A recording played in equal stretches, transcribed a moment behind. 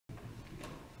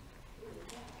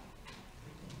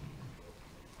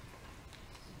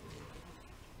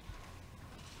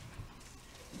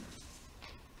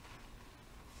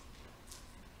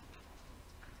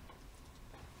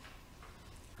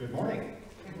Good morning.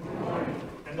 Good morning.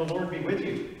 And the Lord be with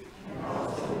you. And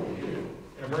also with you.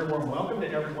 And a very warm welcome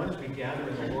to everyone as we gather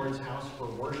in the Lord's house for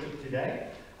worship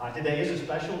today. Today is a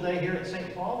special day here at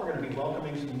St. Paul. We're going to be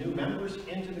welcoming some new members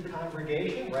into the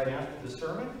congregation right after the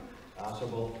sermon. So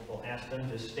we'll ask them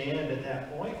to stand at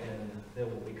that point, and they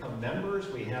will become members.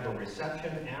 We have a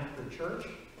reception after church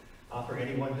for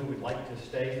anyone who would like to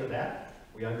stay for that.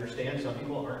 We understand some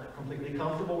people aren't completely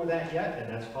comfortable with that yet, and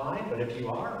that's fine. But if you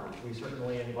are, we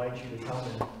certainly invite you to come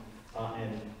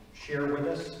and share with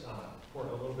us for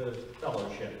a little bit of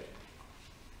fellowship.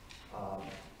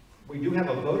 We do have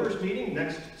a voters meeting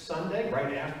next Sunday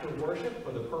right after worship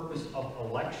for the purpose of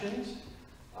elections.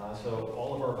 So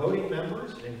all of our voting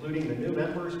members, including the new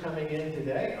members coming in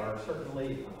today, are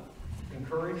certainly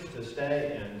encouraged to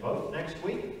stay and vote next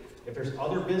week. If there's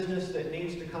other business that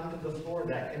needs to come to the floor,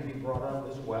 that can be brought up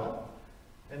as well.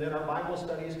 And then our Bible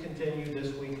studies continue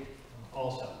this week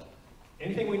also.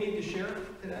 Anything we need to share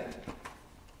today?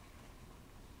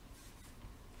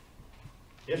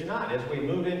 If not, as we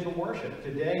move into worship,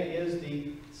 today is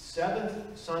the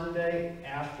 7th Sunday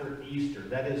after Easter.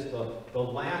 That is the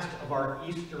last of our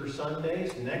Easter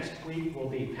Sundays. Next week will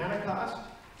be Pentecost.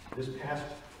 This past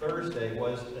Thursday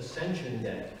was Ascension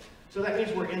Day. So that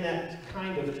means we're in that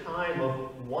kind of time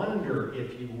of wonder,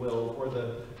 if you will, for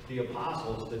the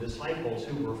apostles, the disciples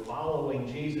who were following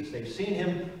Jesus. They've seen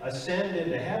him ascend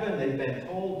into heaven. They've been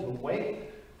told to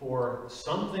wait for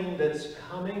something that's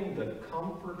coming, the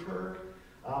Comforter.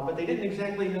 But they didn't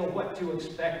exactly know what to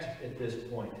expect at this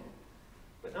point.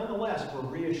 But nonetheless, we're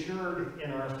reassured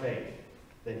in our faith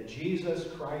that Jesus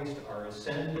Christ, our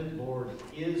ascended Lord,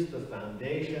 is the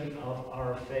foundation of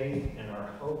our faith, and our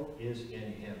hope is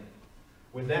in him.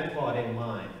 With that thought in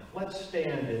mind, let's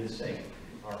stand and sing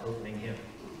our opening hymn.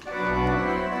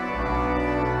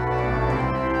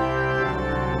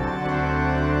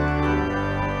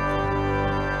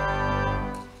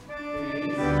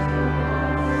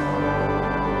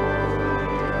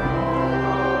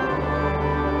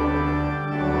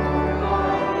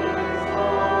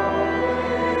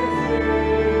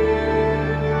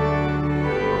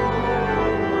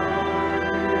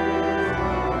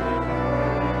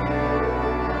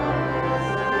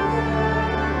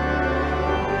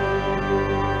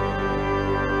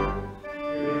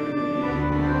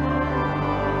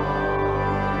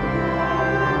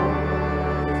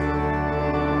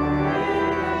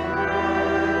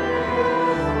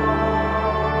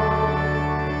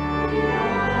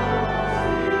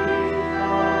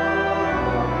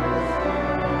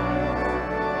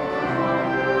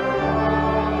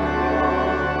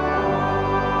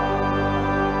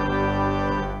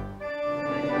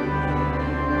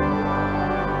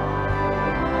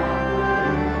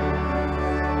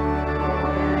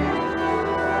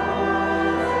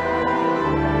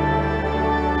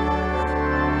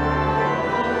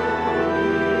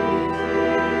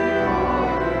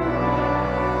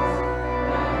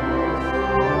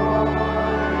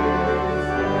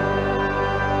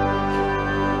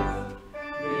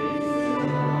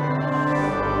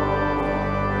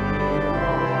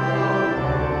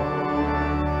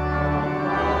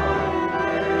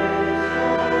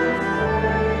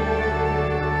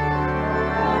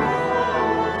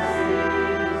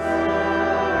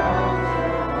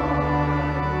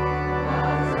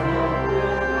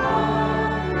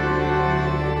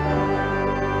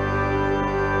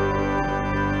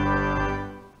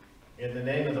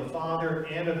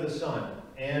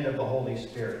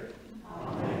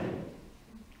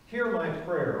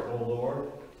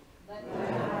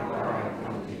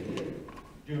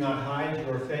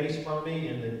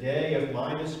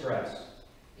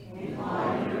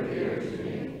 Incline your ear to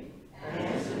me, and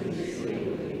answer me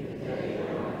sweetly the day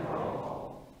when I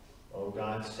call. O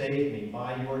God, save me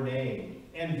by your name,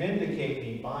 and vindicate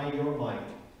me by your might.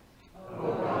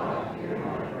 O God, hear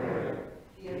my prayer.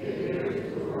 Give ear to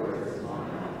the words of my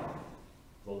mouth.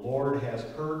 The Lord has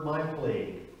heard my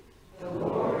plea. The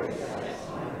Lord accepts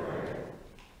my prayer.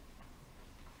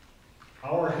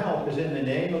 Our help is in the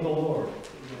name of the Lord.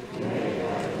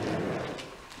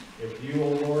 If you, O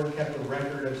Lord, kept a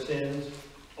record of sins,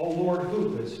 O Lord,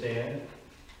 who could stand?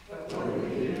 But when we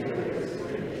hear his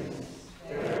witness,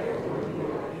 therefore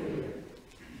you are here.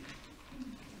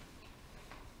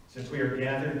 Since we are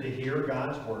gathered to hear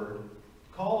God's word,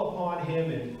 call upon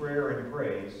him in prayer and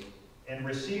praise, and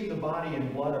receive the body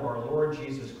and blood of our Lord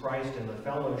Jesus Christ in the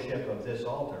fellowship of this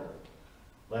altar.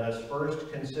 Let us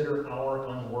first consider our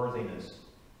unworthiness,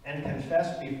 and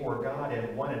confess before God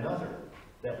and one another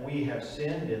that we have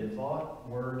sinned in thought,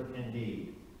 word, and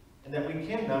deed, and that we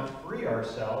cannot free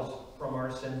ourselves from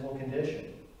our sinful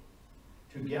condition.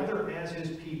 Together as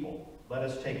his people, let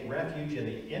us take refuge in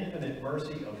the infinite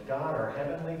mercy of God, our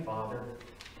Heavenly Father,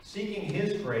 seeking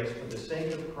his grace for the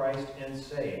sake of Christ, and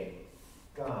say,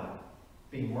 God,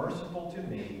 be merciful to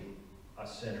me, a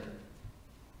sinner.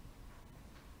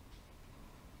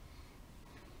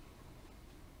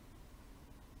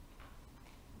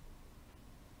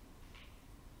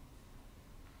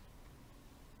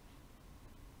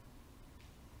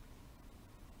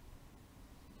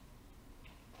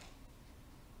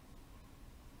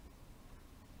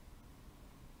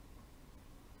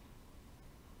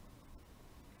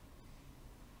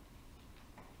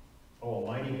 O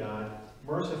Almighty God,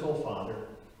 merciful Father,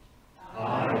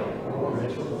 I, a poor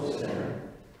miserable sinner,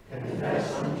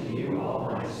 confess unto you all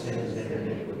my sins and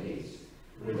iniquities,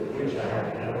 with which I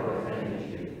have ever offended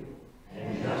you,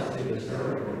 and justly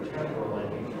deserve your temporal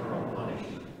and eternal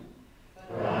punishment.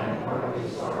 But I am heartily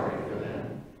sorry for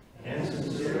them, and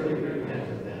sincerely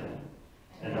repent of them,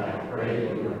 and I pray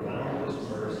you your boundless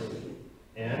mercy,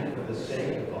 and for the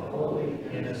sake of the holy,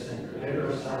 innocent,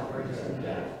 bitter sufferings and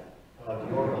death of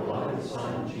your beloved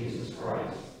Son, Jesus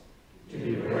Christ, to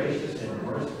be gracious and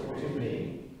merciful to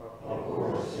me, a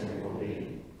poor sinful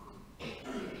being.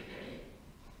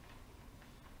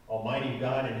 Almighty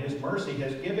God, in his mercy,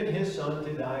 has given his Son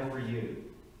to die for you,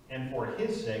 and for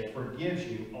his sake forgives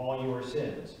you all your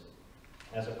sins.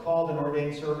 As a called and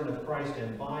ordained servant of Christ,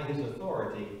 and by his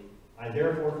authority, I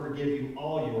therefore forgive you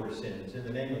all your sins, in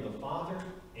the name of the Father,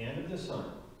 and of the Son,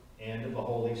 and of the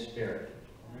Holy Spirit.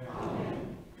 Amen.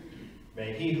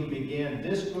 May he who began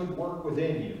this good work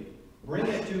within you bring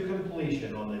it to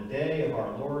completion on the day of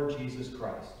our Lord Jesus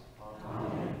Christ.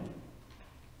 Amen.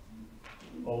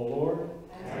 O Lord,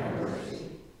 have mercy.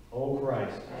 O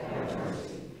Christ, have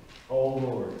mercy. O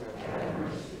Lord, have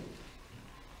mercy.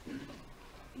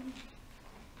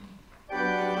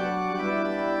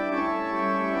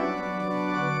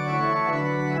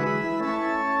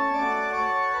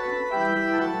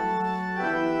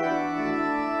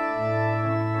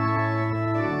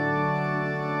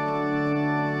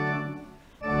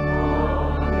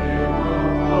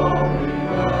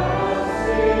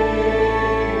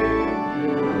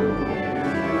 You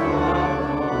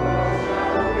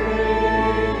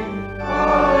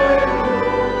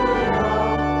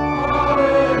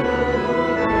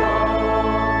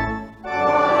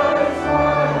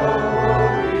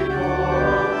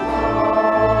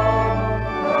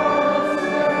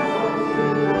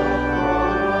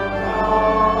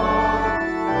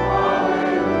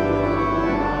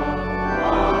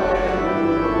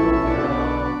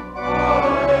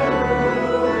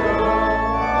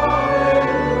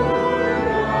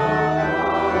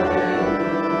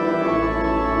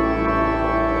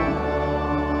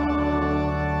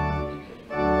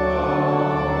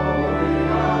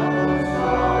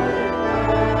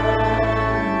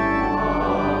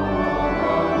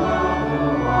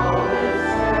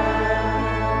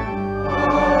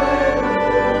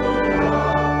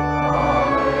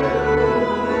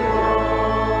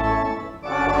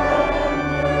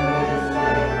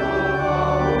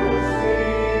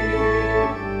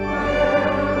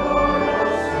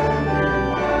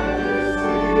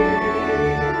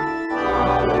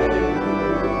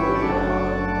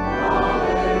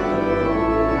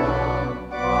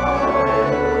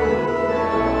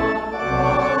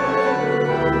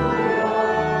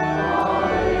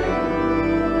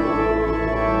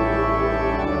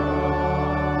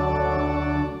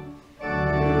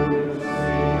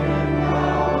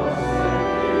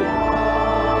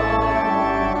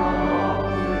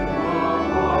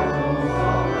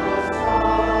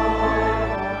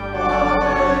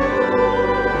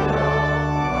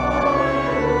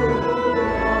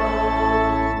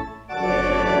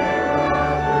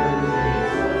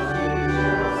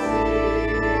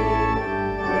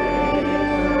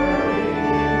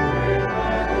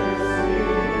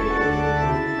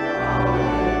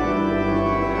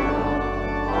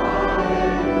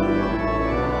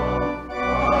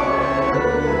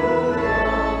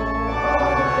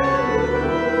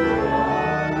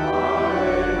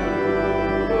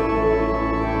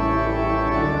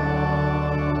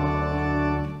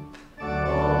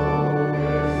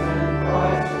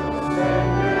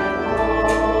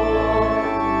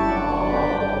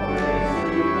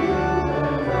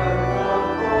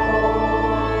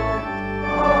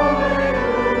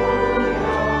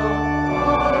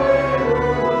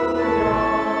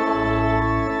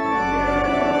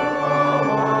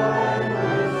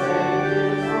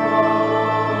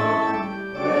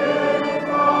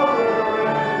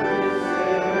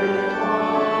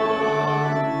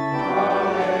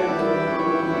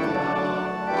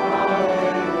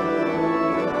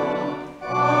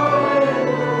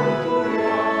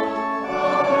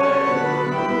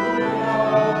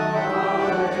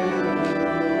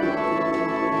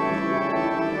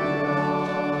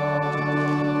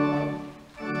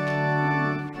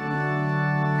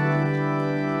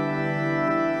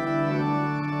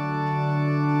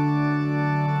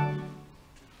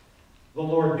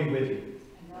Lord be with you.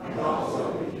 And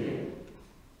also with you.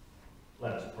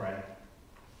 Let us pray.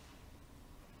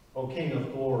 O King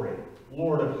of glory,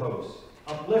 Lord of hosts,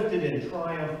 uplifted in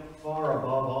triumph far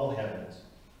above all heavens,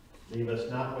 leave us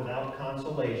not without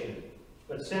consolation,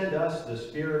 but send us the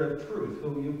Spirit of truth,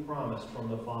 whom you promised from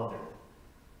the Father.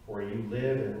 For you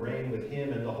live and reign with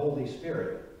him in the Holy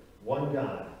Spirit, one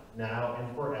God, now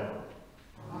and forever.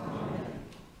 Amen.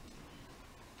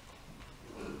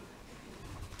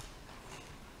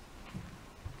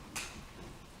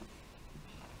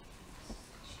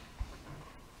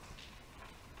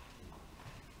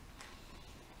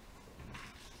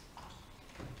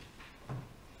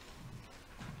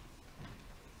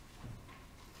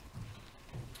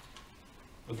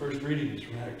 The first reading is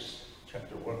from Acts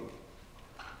chapter 1.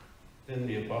 Then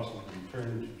the apostles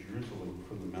returned to Jerusalem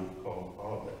from the mount called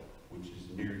Olivet, which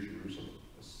is near Jerusalem,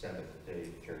 a Sabbath day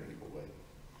journey away.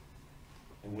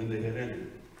 And when they had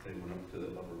entered, they went up to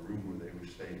the upper room where they were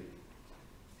staying.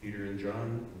 Peter and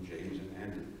John, and James and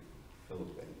Andrew,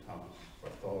 Philip and Thomas,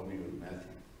 Bartholomew and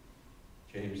Matthew,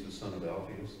 James the son of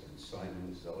Alphaeus, and Simon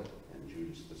the Zealot, and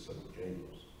Judas the son of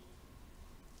James.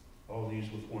 All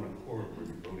these with one accord were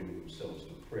devoting themselves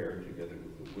to prayer together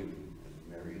with the women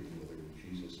and Mary, the mother of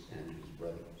Jesus, and his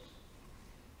brothers.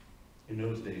 In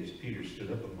those days, Peter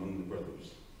stood up among the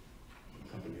brothers, a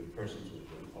company of persons with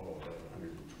him, all about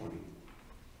 120.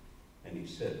 And he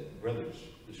said, "Brothers,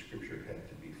 the scripture had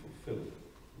to be fulfilled,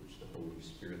 which the Holy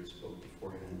Spirit spoke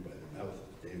beforehand by the mouth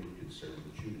of David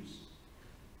concerning Judas,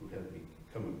 who had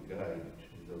become a guide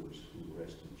to those who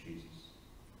arrested Jesus.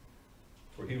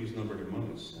 For he was numbered among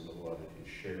us and allotted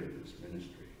his share in this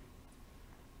ministry.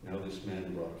 Now this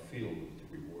man brought a field with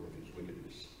the reward of his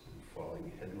wickedness, and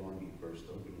falling headlong he burst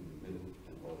open in the middle,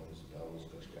 and all his bowels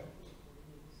gushed out,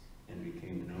 and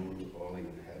became known to all the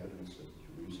inhabitants of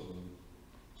Jerusalem,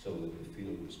 so that the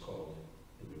field was called,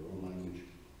 in their own language,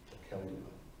 Chaldean,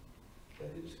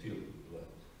 that is, field of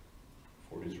blood.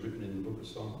 For it is written in the book of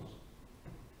Psalms,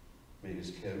 May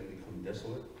his camp become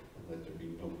desolate, and let there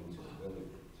be no one to dwell in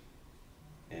it.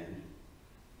 And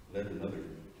let another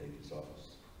take his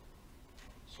office."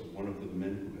 So one of the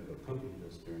men who had accompanied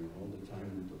us during all the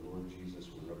time that the Lord Jesus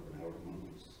went up and out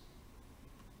among us,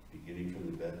 beginning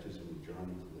from the baptism of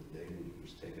John to the day when he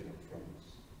was taken up from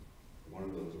us, one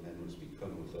of those men was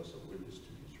become with us a witness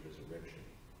to his resurrection.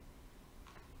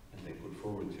 And they put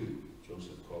forward too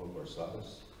Joseph called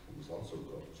Barsabbas, who was also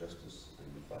called Justus, and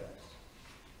Matthias.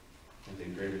 And they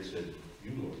prayed and said,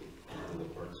 "You, Lord, enter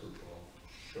the hearts of all.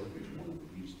 Show which one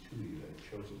of these two you have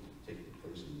chosen to take the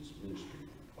place in this ministry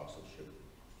and apostleship,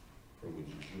 for which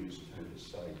Judas turned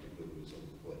aside to go to his own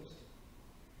place."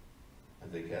 And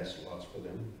they cast lots for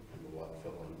them, and the lot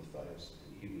fell on Matthias,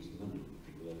 and he was numbered with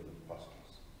the 11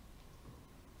 apostles.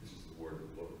 This is the word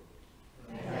of the Lord.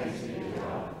 Thanks be to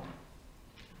God.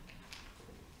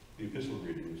 The epistle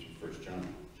reading is from 1 John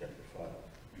chapter 5.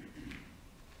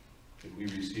 If we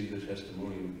receive the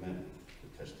testimony of men,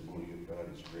 the testimony of God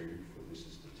is greater, for this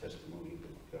is the testimony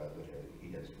of God that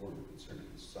he has borne concerning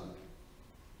his Son.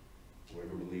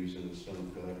 Whoever believes in the Son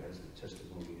of God has the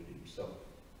testimony in himself.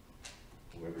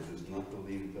 Whoever does not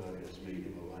believe God has made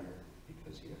him a liar,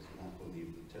 because he has not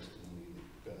believed the testimony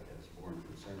that God has borne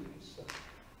concerning his Son.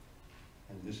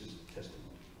 And this is the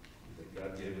testimony, that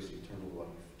God gave us eternal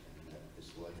life, and that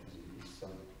this life is in his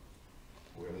Son.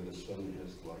 Whoever the Son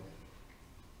has life,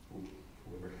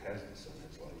 whoever has the Son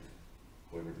has life.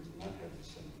 Whoever does not have the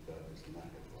Son of God does not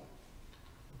have life.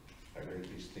 I write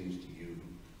these things to you who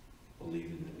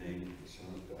believe in the name of the Son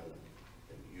of God,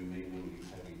 that you may know you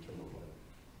have eternal life.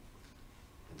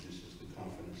 And this is the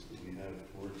confidence that we have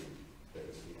toward him, that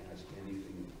if we ask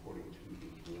anything according to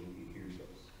his will, he hears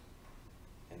us.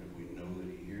 And if we know that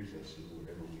he hears us in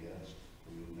whatever we ask,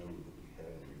 then we know that we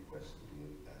have the request that we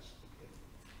have asked of him.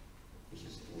 This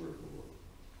is the word of the Lord.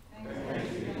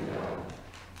 Thanks be to God.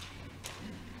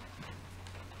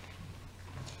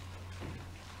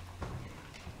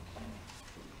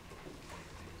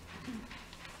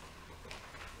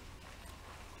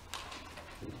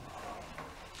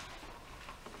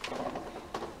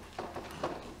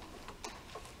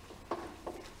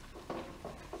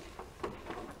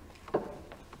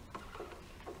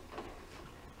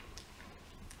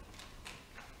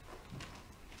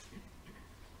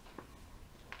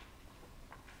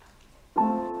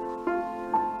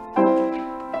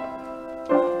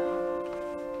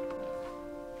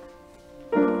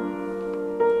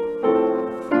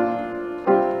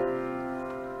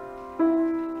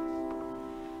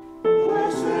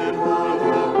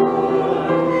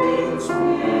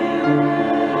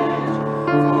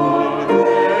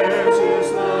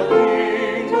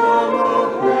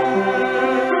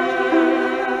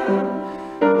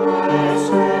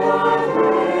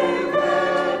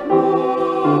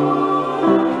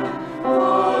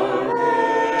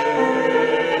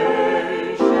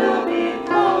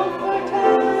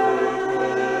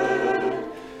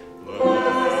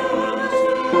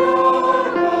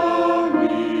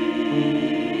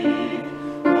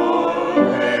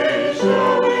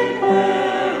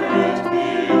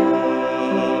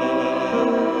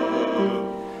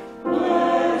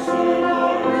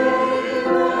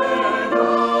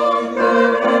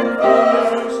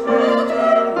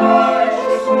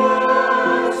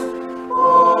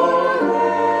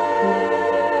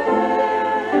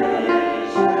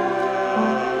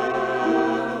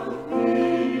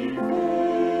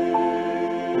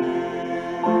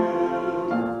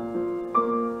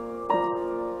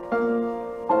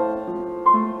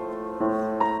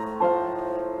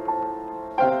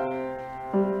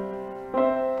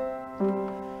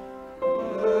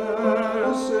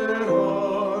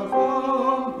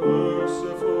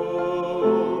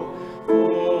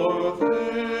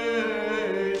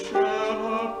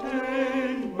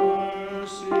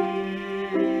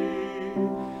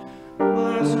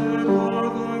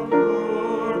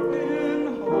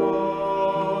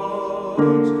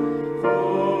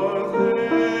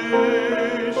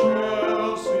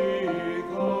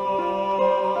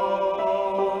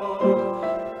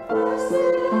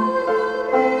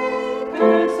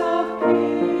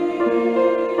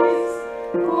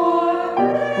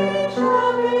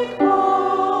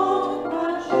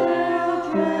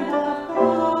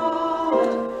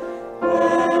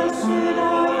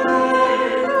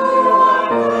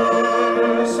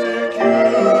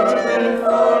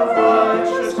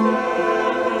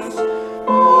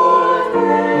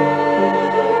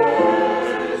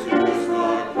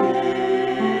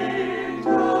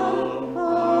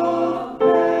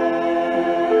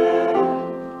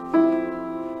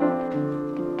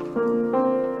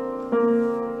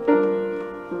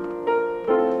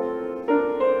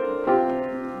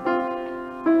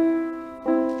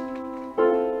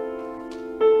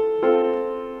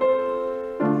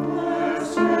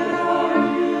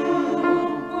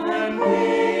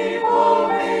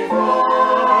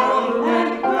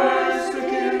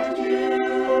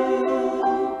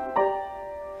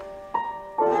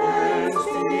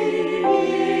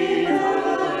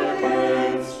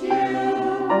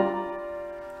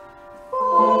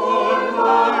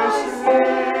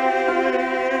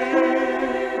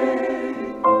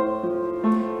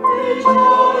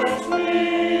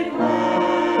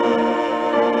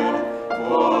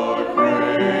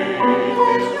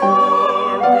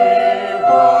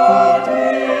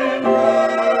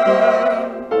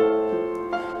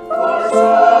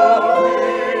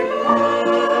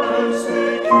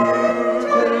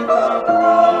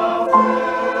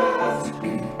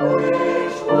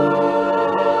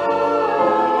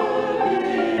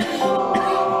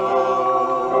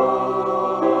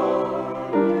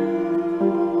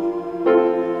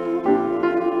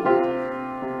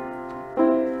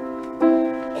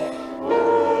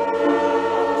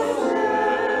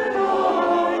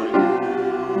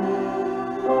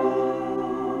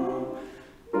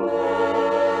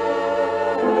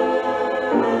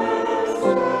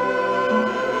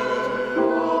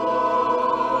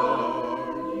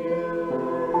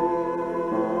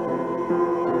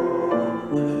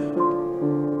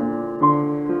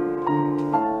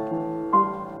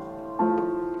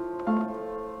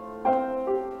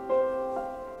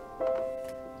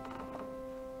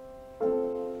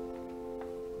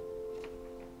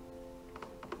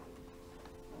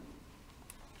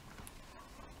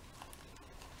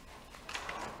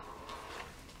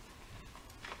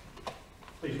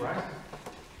 Please rise.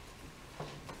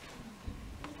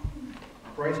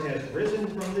 Christ has risen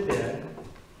from the dead.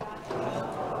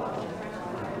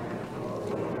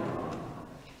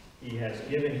 He has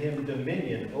given him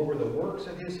dominion over the works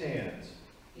of his hands.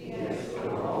 He has put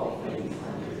all things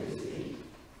under his feet.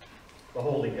 The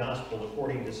Holy Gospel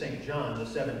according to St. John, the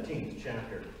 17th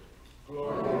chapter.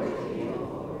 Glory to you,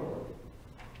 Lord.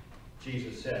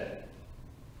 Jesus said,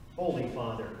 Holy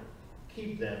Father,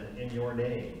 keep them in your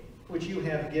name, which you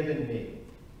have given me,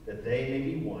 that they may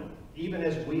be one, even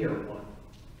as we are one.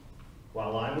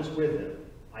 While I was with them,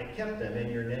 I kept them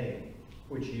in your name,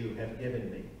 which you have given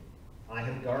me. I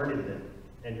have guarded them,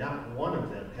 and not one of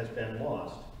them has been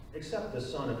lost, except the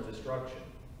son of destruction,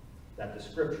 that the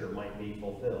scripture might be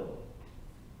fulfilled.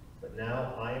 But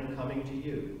now I am coming to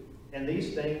you, and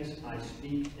these things I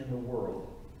speak in the world,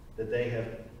 that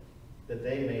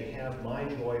they may have my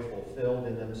joy fulfilled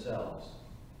in themselves.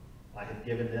 I have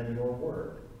given them your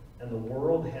word, and the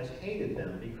world has hated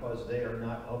them because they are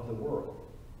not of the world,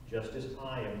 just as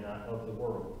I am not of the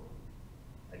world.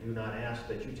 I do not ask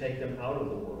that you take them out of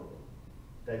the world,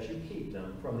 that you keep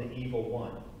them from the evil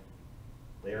one.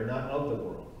 They are not of the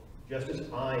world, just as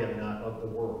I am not of the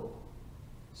world.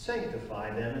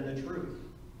 Sanctify them in the truth.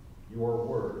 Your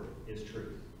word is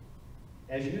truth.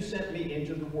 As you sent me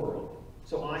into the world,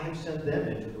 so I have sent them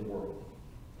into the world.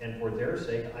 And for their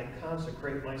sake I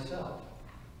consecrate myself,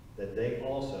 that they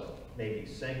also may be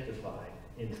sanctified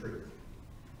in truth.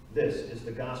 This is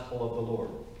the gospel of the Lord.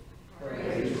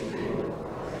 Praise to you, Lord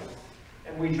Christ.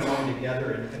 And we join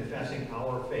together in confessing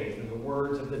our faith in the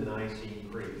words of the Nicene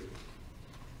Creed.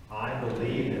 I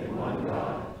believe in one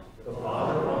God, the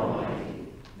Father Almighty,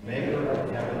 maker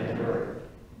of heaven and earth,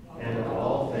 and of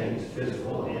all things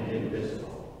visible and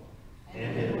invisible,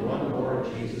 and in one Lord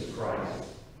Jesus Christ,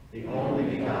 the only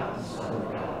begotten Son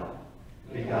of God,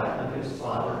 begotten of his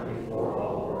Father before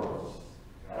all worlds,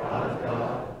 God of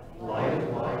God, light of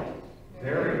light,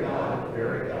 very God of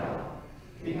very God,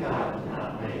 begotten,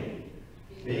 not made,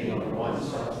 being of one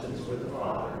substance with the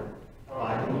Father,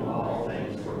 by whom all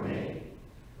things were made,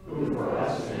 who for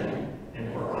us men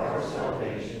and for our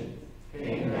salvation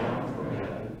came down from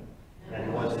heaven,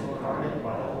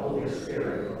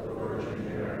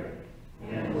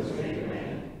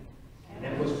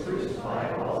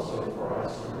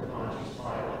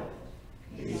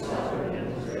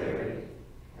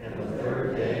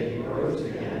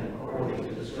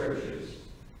 Scriptures,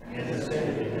 and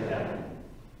ascended into heaven,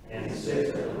 and sits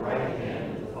at the right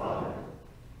hand of the Father.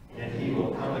 And he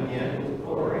will come again with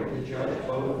glory to judge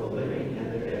both the living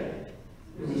and the dead,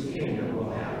 whose kingdom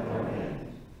will have no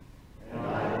end. And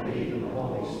I believe in the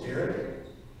Holy Spirit,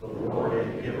 the Lord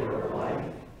and giver of life,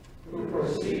 who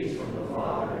proceeds from the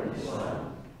Father and the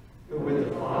Son, who with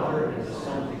the Father and the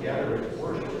Son together is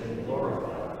worshipped and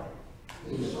glorified,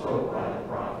 who spoke by the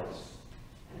prophets.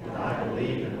 And I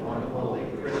believe in one holy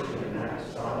Christian and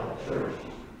apostolic church.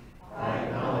 I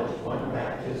acknowledge one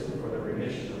baptism for the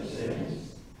remission of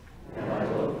sins, and I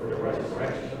look for the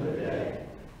resurrection of the dead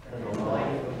and the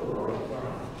life of the world to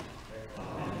come.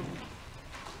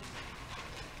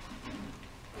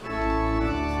 Amen.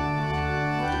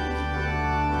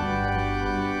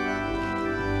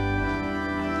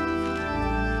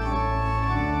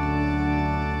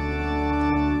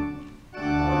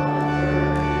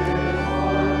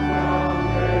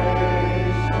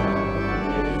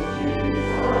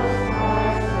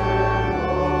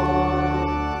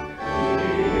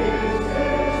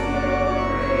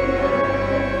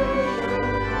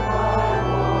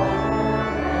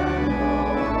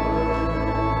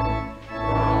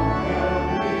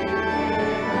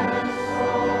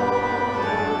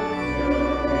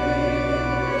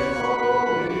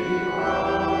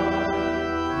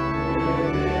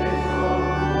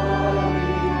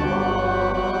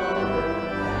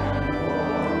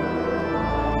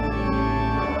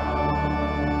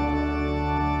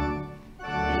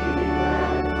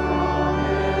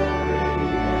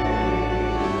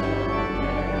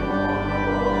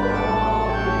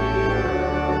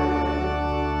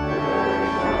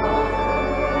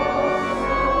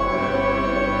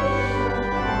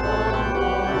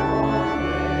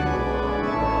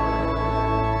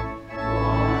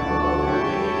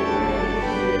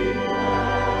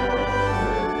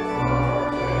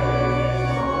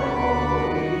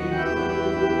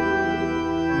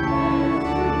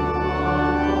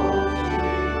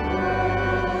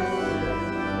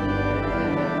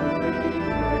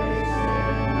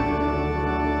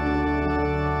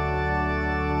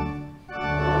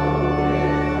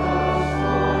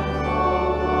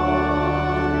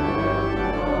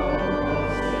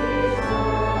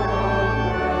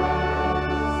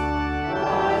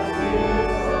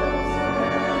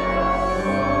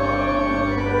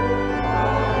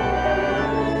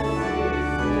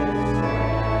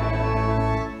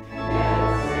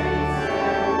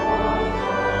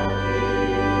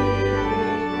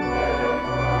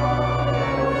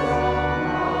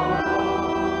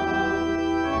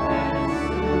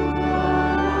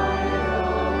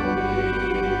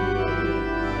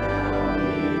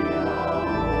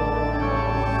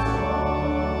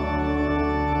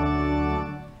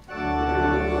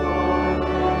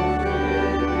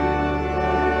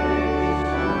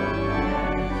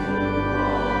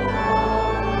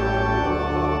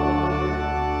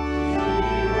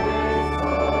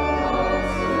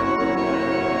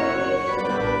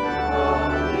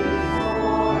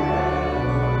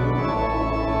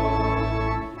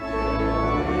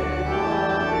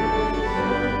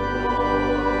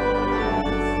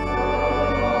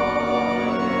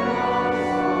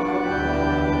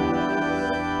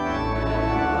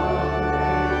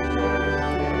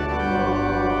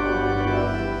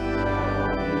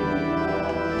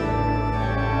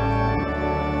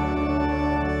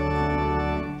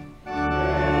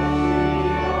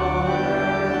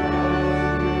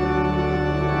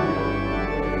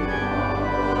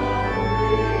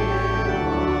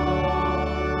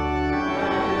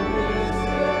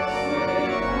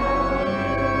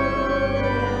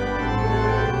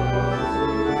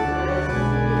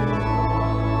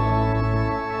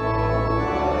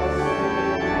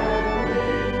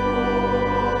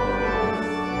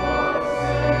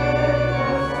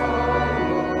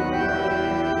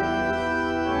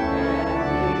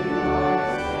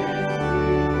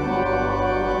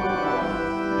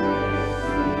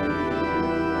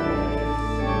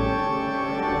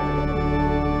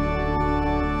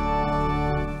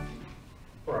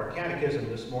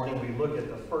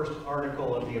 first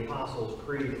article of the Apostles'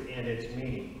 Creed and its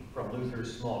meaning from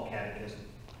Luther's Small Catechism.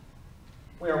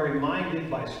 We are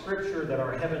reminded by Scripture that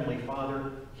our Heavenly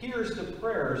Father hears the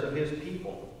prayers of his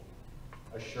people.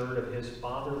 Assured of his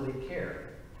fatherly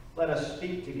care, let us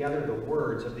speak together the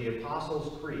words of the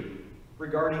Apostles' Creed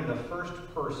regarding the first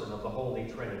person of the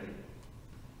Holy Trinity.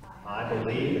 I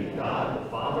believe in God the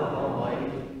Father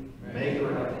Almighty,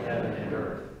 maker of heaven and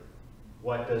earth.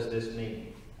 What does this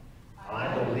mean? I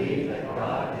believe that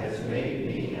God has made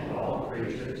me and all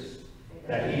creatures,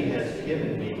 that he has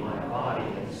given me my body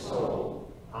and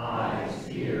soul, eyes,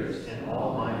 ears, and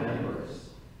all my members,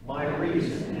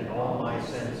 reason and all my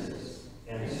senses,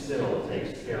 and still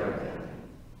takes care of them.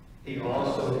 He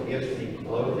also gives me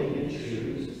clothing and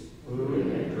shoes, food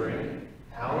and drink,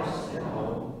 house and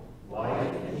home,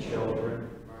 wife and children,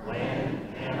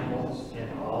 land, animals,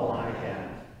 and all I have.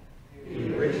 He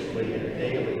richly and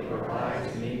daily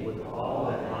provides me with all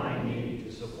that I need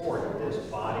to support this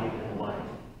body and life.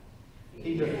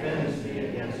 He defends me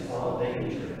against all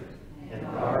danger and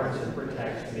guards and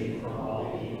protects me from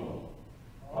all evil.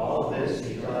 All this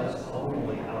he does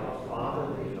only out of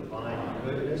fatherly divine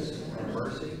goodness and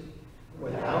mercy,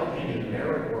 without any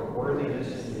merit or worthiness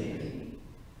in me.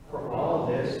 For all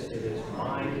this, it is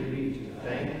my duty to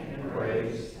thank and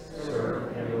praise,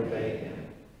 serve and obey him.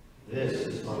 This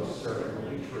is most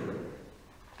certainly true.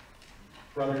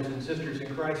 Brothers and sisters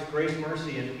in Christ, grace,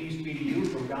 mercy, and peace be to you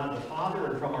from God the Father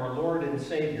and from our Lord and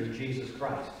Savior, Jesus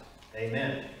Christ.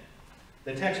 Amen.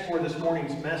 The text for this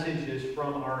morning's message is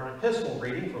from our epistle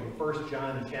reading from 1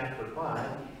 John chapter 5,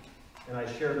 and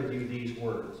I share with you these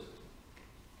words.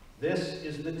 This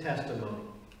is the testimony,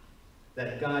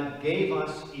 that God gave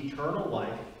us eternal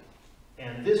life,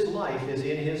 and this life is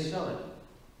in his Son.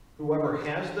 Whoever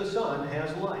has the Son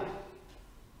has life.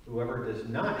 Whoever does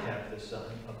not have the Son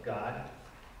of God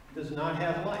does not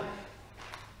have life.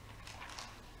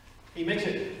 He makes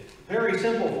it very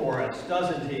simple for us,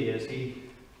 doesn't he, as he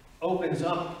opens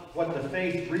up what the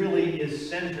faith really is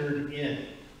centered in.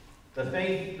 The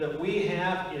faith that we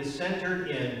have is centered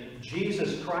in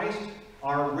Jesus Christ,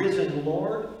 our risen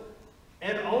Lord,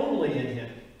 and only in him.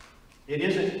 It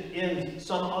isn't in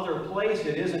some other place.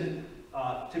 It isn't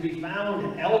to be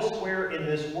found elsewhere in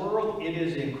this world. It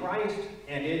is in Christ,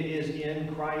 and it is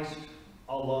in Christ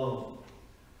alone.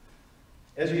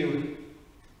 As you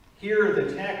hear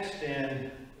the text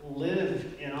and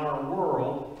live in our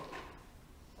world,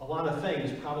 a lot of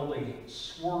things probably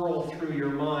swirl through your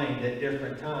mind at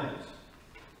different times.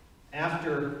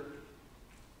 After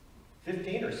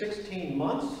 15 or 16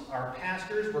 months, our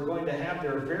pastors were going to have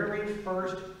their very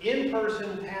first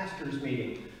in-person pastors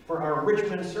meeting for our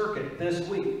Richmond circuit this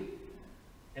week.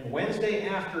 And Wednesday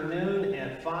afternoon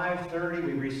at 5:30,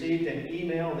 we received an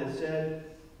email that said,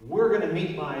 we're going to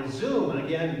meet by Zoom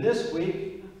again this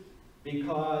week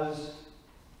because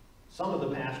some of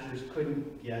the pastors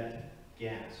couldn't get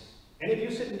gas. Any of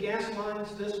you sit in gas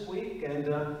lines this week and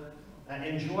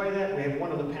enjoy that? We have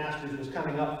one of the pastors was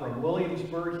coming up from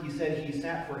Williamsburg. He said he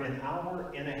sat for an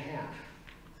hour and a half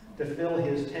to fill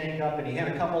his tank up, and he had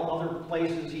a couple other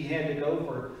places he had to go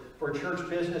for church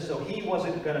business, so he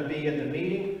wasn't going to be at the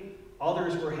meeting.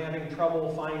 Others were having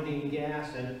trouble finding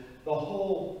gas, and the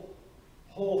whole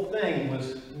thing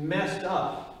was messed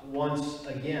up once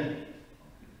again.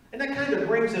 And that kind of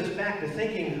brings us back to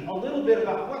thinking a little bit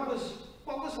about what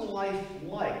was life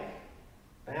like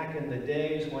back in the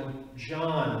days when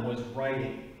John was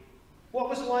writing. What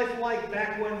was life like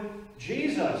back when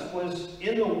Jesus was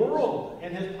in the world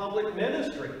in his public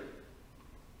ministry?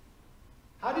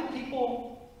 How did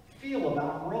people feel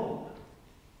about Rome?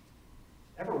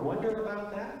 Ever wonder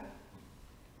about that?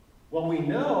 Well, we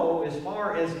know as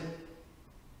far as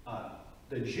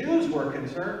the Jews were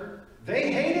concerned,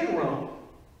 they hated Rome.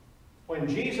 When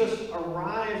Jesus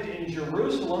arrived in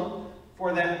Jerusalem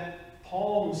for that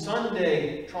Palm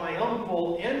Sunday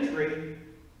triumphal entry,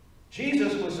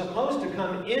 Jesus was supposed to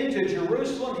come into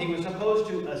Jerusalem. He was supposed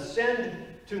to ascend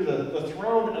to the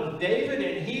throne of David,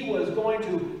 and he was going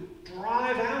to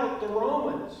drive out the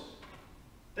Romans.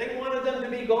 They wanted them to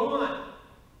be gone.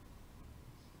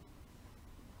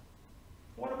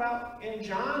 What about in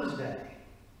John's day?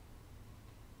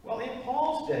 Well, in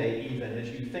Paul's day, even, as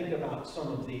you think about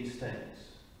some of these things,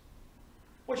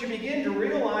 what you begin to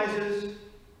realize is,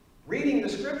 reading the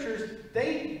scriptures,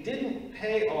 they didn't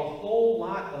pay a whole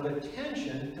lot of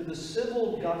attention to the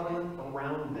civil government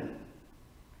around them.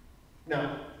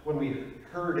 Now, when we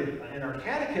heard in our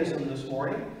catechism this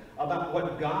morning about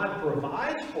what God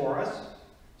provides for us,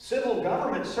 civil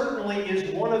government certainly is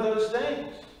one of those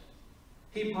things.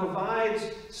 He provides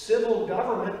civil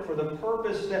government for the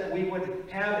purpose that we would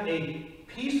have a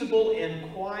peaceable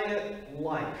and quiet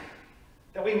life,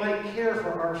 that we might care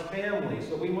for our families,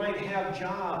 that we might have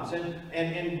jobs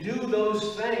and do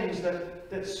those things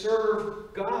that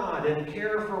serve God and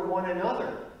care for one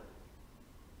another.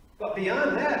 But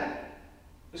beyond that,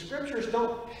 the scriptures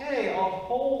don't pay a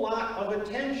whole lot of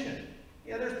attention.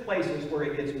 Yeah, there's places where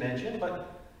it gets mentioned,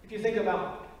 but if you think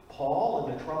about Paul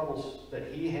and the troubles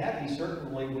that he had, he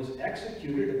certainly was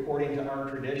executed, according to our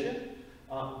tradition,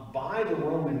 by the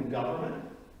Roman government.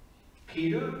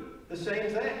 Peter, the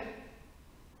same thing.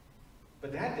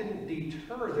 But that didn't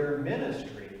deter their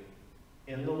ministry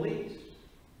in the least.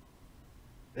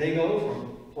 They go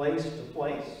from place to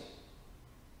place,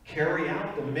 carry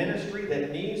out the ministry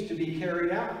that needs to be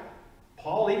carried out.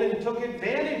 Paul even took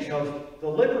advantage of the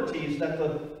liberties that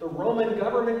the Roman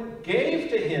government gave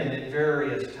to him at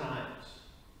various times.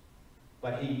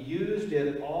 But he used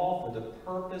it all for the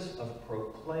purpose of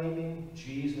proclaiming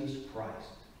Jesus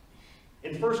Christ.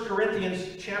 In 1 Corinthians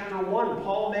chapter 1,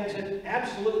 Paul makes it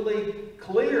absolutely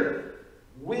clear.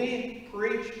 We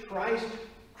preach Christ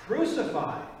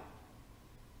crucified.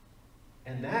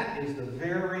 And that is the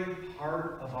very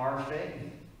heart of our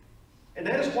faith. And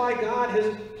that is why God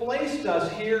has placed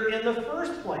us here in the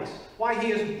first place. Why he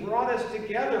has brought us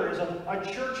together as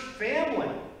a church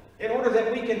family in order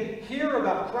that we can hear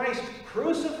about Christ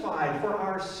crucified for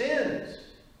our sins,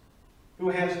 who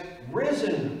has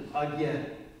risen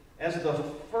again as the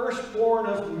firstborn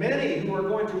of many who are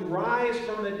going to rise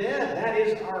from the dead. That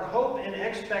is our hope and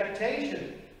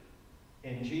expectation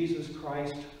in Jesus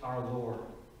Christ our Lord.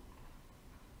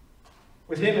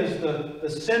 With him as the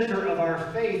center of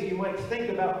our faith, you might think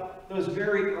about those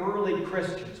very early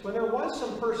Christians, when there was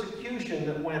some persecution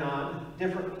that went on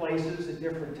different places at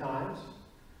different times.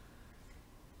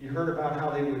 You heard about how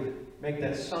they would make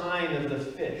that sign of the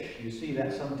fish. You see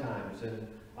that sometimes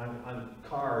on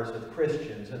cars of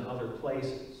Christians and other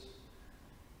places.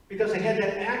 Because they had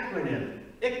that acronym,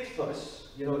 ichthus,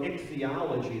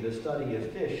 ichthyology, the study of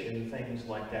fish and things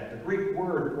like that. The Greek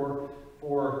word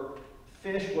for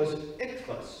fish was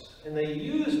ichthus. And they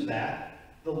used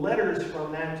the letters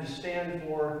from that to stand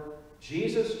for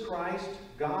Jesus Christ,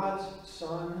 God's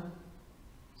Son,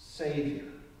 Savior.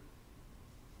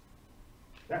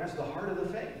 That was the heart of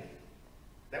the faith.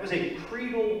 That was a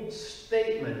creedal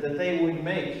statement that they would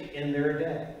make in their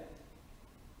day.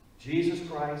 Jesus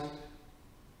Christ,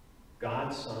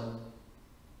 God's Son,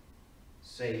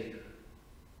 Savior.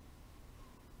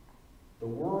 The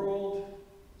world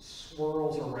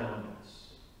swirls around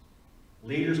us.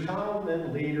 Leaders come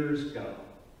and leaders go.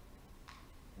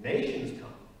 Nations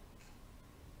come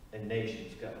and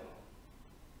nations go.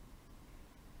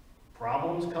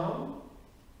 Problems come.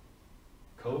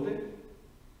 COVID,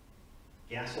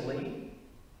 gasoline,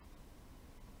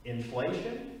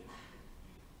 inflation,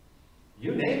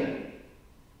 you name it.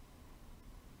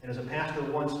 And as a pastor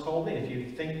once told me, if you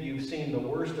think you've seen the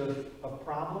worst of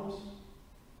problems,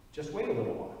 just wait a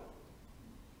little while.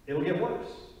 It'll get worse.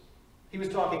 He was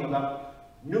talking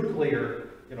about nuclear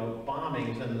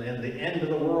bombings and the end of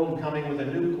the world coming with a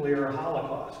nuclear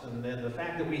holocaust, and then the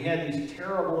fact that we had these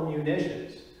terrible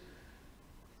munitions.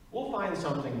 We'll find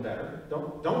something better.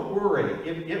 Don't worry.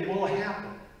 It will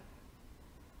happen.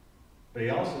 But he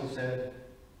also said,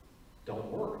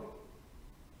 don't worry.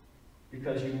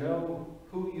 Because you know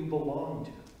who you belong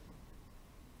to.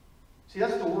 See,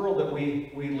 that's the world that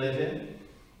we live in.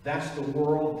 That's the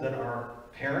world that our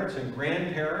parents and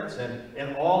grandparents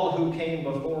and all who came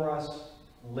before us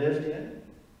lived in.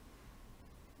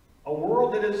 A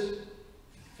world that is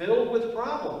filled with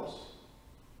problems.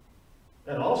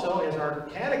 And also, as our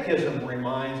catechism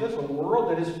reminds us, a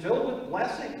world that is filled with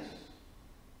blessings.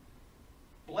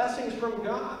 Blessings from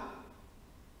God.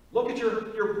 Look at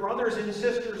your brothers and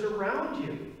sisters around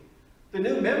you. The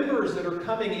new members that are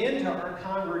coming into our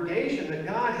congregation that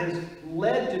God has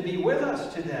led to be with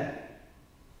us today.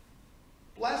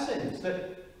 Blessings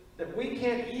that we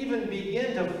can't even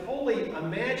begin to fully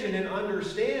imagine and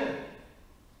understand.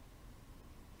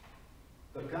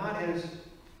 But God has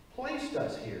placed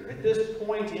us here at this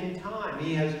point in time.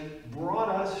 He has brought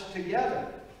us together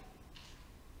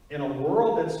in a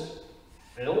world that's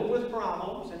filled with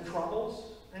problems and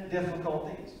troubles and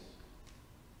difficulties.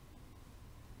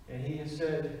 And he has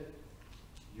said,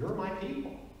 you're my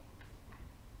people.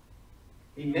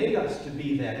 He made us to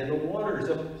be that in the waters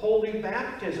of holy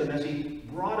baptism as he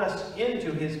brought us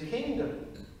into his kingdom.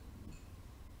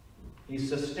 He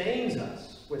sustains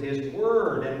us with his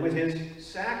word and with his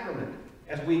sacrament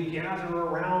as we gather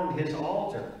around his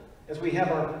altar, as we have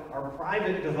our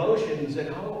private devotions at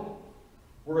home.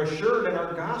 We're assured in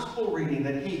our gospel reading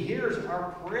that he hears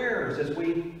our prayers as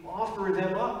we offer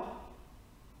them up.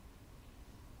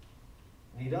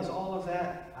 And he does all of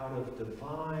that out of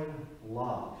divine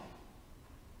love,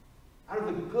 out of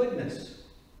the goodness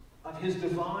of his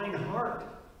divine heart.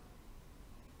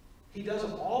 He does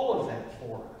all of that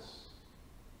for us.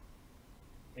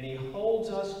 And he holds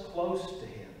us close to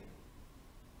him.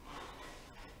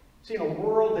 See, in a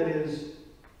world that is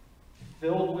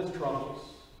filled with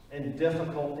troubles and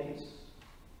difficulties,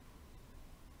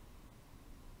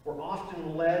 we're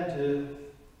often led to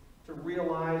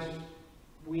realize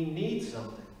we need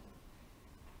something.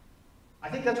 I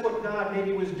think that's what God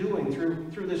maybe was doing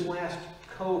through this last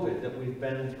COVID that we've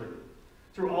been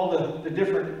through all the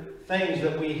different things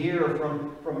that we hear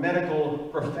from medical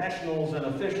professionals and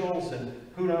officials, and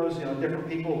who knows, different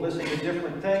people listening to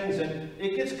different things, and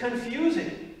it gets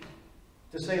confusing,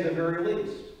 to say the very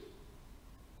least.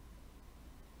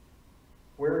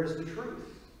 Where is the truth?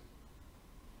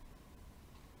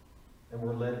 And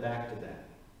we're led back to that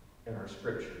in our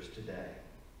scriptures today.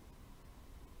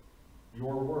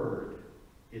 Your word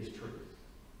is truth.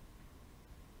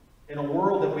 In a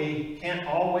world that we can't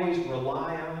always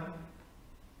rely on,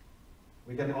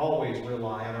 we can always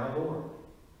rely on our Lord.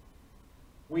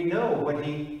 We know what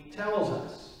he tells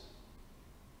us.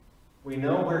 We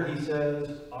know where he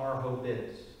says our hope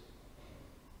is.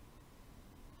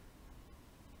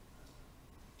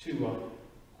 To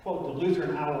quote the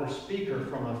Lutheran Hour speaker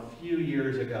from a few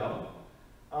years ago,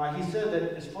 he said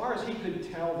that as far as he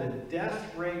could tell, the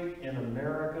death rate in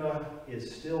America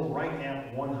is still right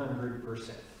at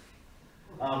 100%.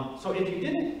 So if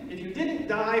you didn't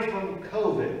die from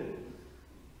COVID,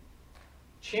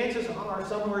 chances are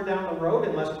somewhere down the road,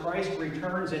 unless Christ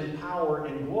returns in power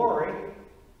and glory,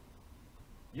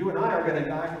 you and I are going to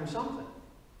die from something.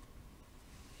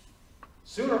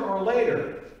 Sooner or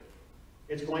later,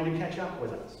 it's going to catch up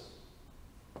with us.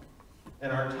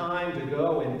 And our time to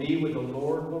go and be with the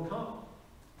Lord will come.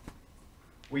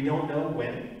 We don't know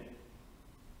when.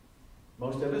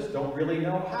 Most of us don't really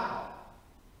know how.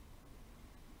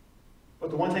 But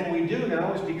the one thing we do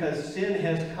know is because sin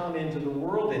has come into the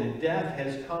world and death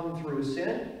has come through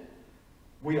sin,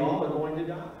 we all are going to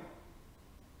die.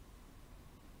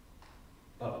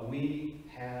 But we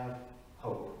have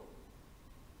hope.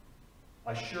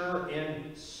 A sure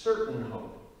and certain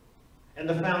hope. And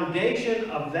the foundation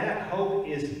of that hope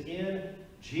is in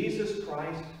Jesus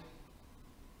Christ,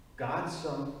 God's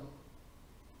Son,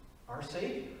 our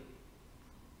Savior.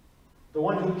 The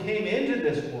one who came into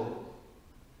this world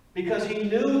because he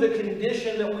knew the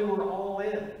condition that we were all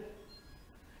in.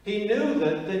 He knew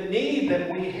the need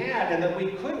that we had and that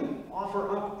we couldn't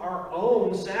offer up our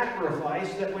own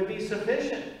sacrifice that would be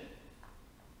sufficient.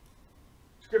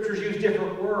 Scriptures use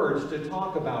different words to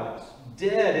talk about us.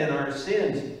 Dead in our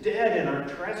sins, dead in our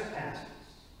trespasses,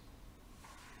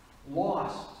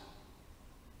 lost,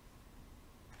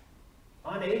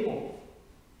 unable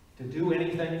to do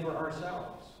anything for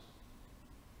ourselves.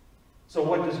 So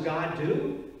what does God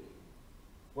do?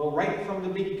 Well, right from the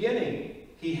beginning,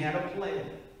 he had a plan.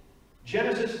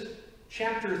 Genesis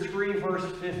chapter 3, verse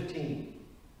 15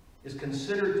 is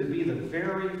considered to be the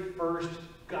very first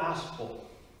gospel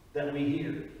that we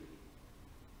hear.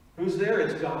 Who's there?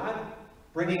 It's God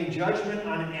bringing judgment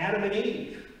on Adam and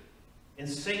Eve. And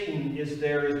Satan is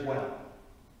there as well.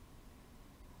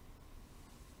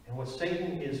 And what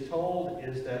Satan is told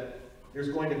is that there's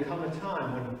going to come a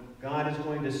time when God is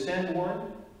going to send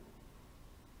one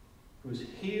whose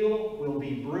heel will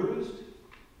be bruised,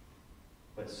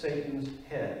 but Satan's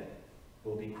head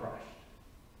will be crushed.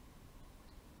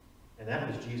 And that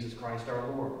was Jesus Christ our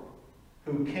Lord,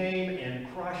 who came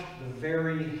and crushed the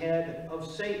very head of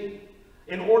Satan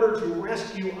in order to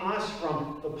rescue us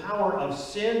from the power of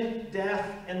sin, death,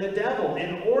 and the devil,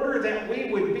 in order that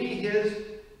we would be his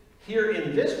here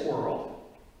in this world,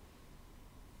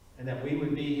 and that we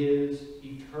would be his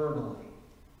eternally,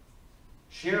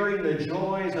 sharing the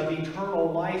joys of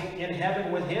eternal life in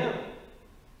heaven with him.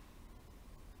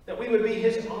 That we would be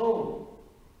his own.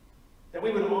 That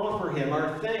we would offer him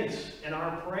our thanks and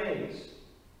our praise.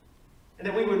 And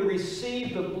that we would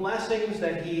receive the blessings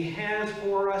that he has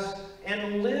for us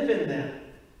and live in them.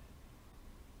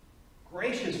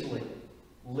 Graciously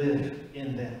live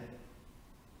in them.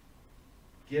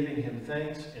 Giving him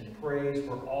thanks and praise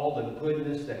for all the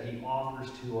goodness that he offers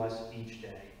to us each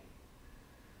day.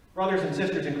 Brothers and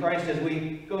sisters in Christ, as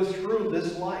we go through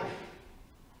this life,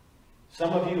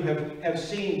 some of you have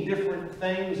seen different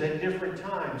things at different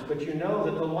times, but you know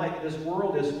that this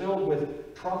world is filled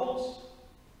with troubles,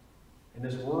 and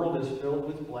this world is filled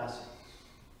with blessings.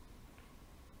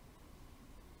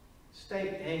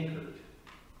 Stay anchored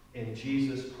in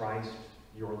Jesus Christ,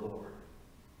 your Lord.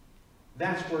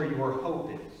 That's where your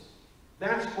hope is.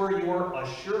 That's where your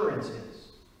assurance is.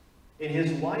 In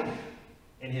his life,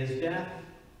 in his death,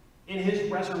 in his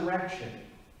resurrection,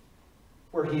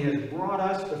 where he has brought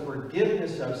us the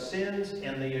forgiveness of sins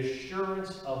and the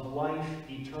assurance of life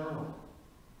eternal.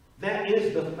 That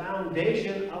is the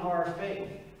foundation of our faith.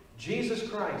 Jesus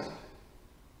Christ,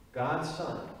 God's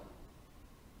Son,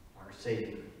 our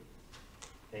Savior.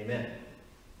 Amen.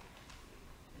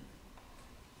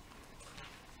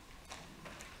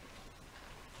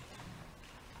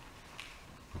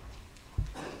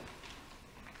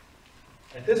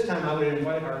 At this time, I would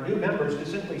invite our new members to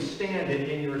simply stand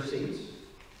in your seats.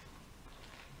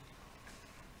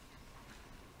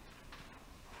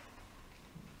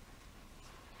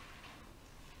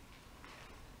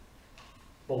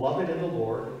 Beloved in the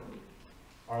Lord,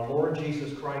 our Lord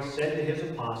Jesus Christ said to his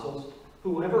apostles,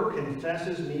 "Whoever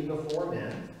confesses me before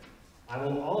men, I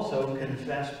will also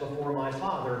confess before my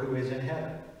Father who is in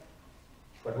heaven.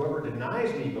 But whoever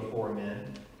denies me before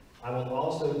men, I will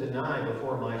also deny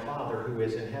before my Father who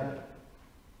is in heaven.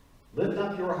 Lift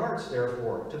up your hearts,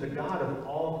 therefore, to the God of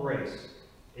all grace,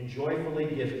 and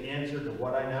joyfully give answer to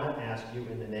what I now ask you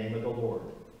in the name of the Lord.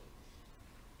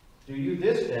 Do you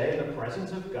this day, in the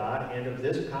presence of God and of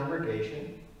this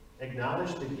congregation,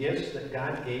 acknowledge the gifts that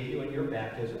God gave you in your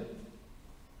baptism?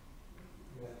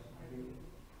 Yes, I do.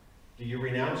 Do you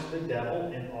renounce the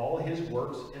devil and all his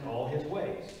works and all his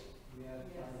ways? Yes,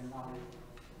 I renounce.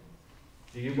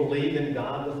 Do you believe in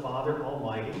God the Father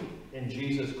Almighty, in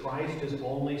Jesus Christ, his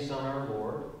only Son, our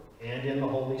Lord, and in the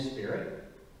Holy Spirit?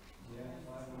 Yes,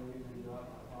 I believe in God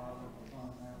the Father, the Son,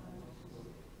 and the Holy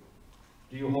Spirit.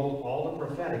 Do you hold all the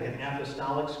prophetic and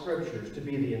apostolic scriptures to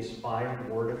be the inspired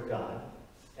Word of God,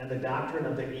 and the doctrine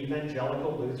of the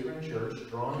Evangelical Lutheran Church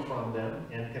drawn from them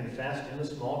and confessed in the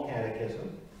small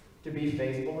catechism to be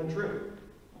faithful and true?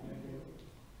 I do.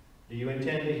 Do you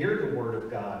intend to hear the Word of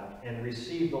God and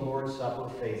receive the Lord's Supper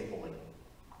faithfully?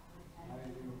 I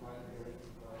do by the grace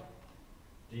of God.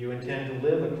 Do you intend to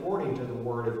live according to the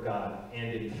Word of God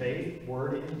and in faith,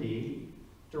 word, and deed,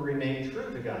 to remain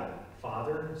true to God,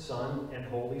 Father, Son, and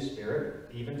Holy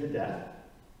Spirit, even to death?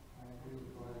 I do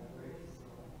by the grace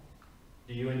of God.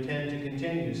 Do you intend to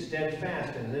continue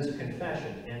steadfast in this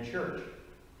confession and church,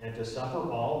 and to suffer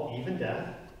all, even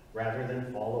death, rather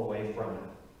than fall away from it?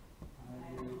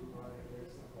 I do by the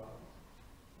grace of God.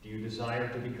 Do you desire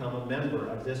to become a member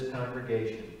of this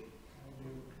congregation? I do.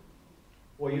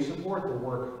 Will you support the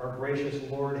work our gracious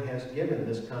Lord has given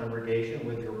this congregation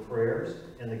with your prayers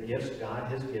and the gifts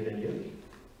God has given you? I do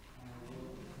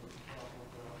with the help of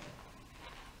God.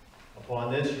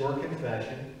 Upon this, your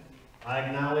confession, I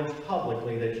acknowledge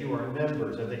publicly that you are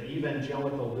members of the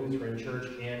Evangelical Lutheran Church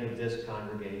and of this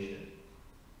congregation.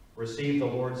 Receive the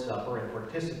Lord's Supper and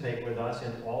participate with us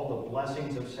in all the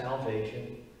blessings of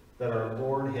salvation that our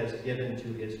Lord has given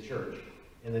to his church.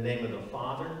 In the name of the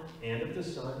Father, and of the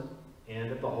Son,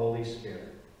 and of the Holy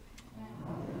Spirit.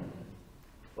 Amen.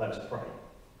 Let us pray.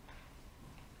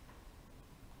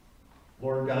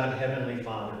 Lord God, Heavenly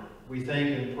Father, we thank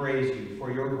and praise you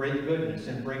for your great goodness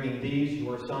in bringing these,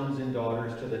 your sons and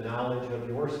daughters, to the knowledge of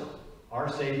your Son, our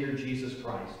Savior Jesus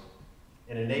Christ,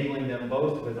 and enabling them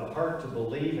both with a heart to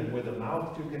believe and with a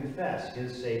mouth to confess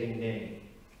his saving name.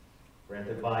 Grant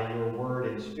that by your word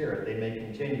and spirit they may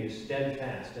continue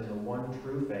steadfast in the one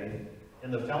true faith,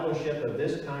 in the fellowship of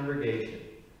this congregation,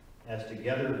 as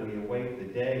together we await the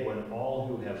day when all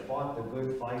who have fought the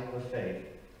good fight of faith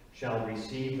shall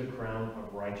receive the crown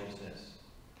of righteousness.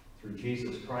 Through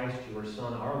Jesus Christ, your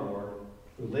Son, our Lord,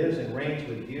 who lives and reigns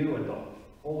with you and the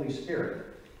Holy Spirit,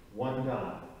 one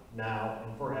God, now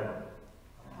and forever.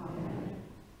 Amen.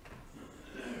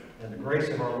 And the grace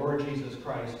of our Lord Jesus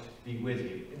Christ be with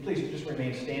you. And please just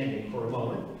remain standing for a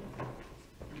moment.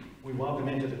 We welcome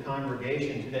into the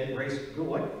congregation today Grace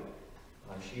Gulick.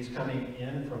 She's coming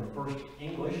in from First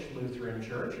English Lutheran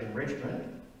Church in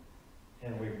Richmond.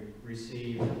 And we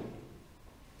receive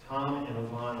Tom and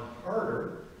Yvonne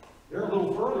Carter. They're a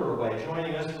little further away,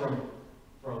 joining us from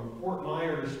Fort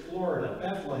Myers, Florida,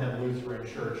 Bethlehem Lutheran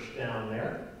Church down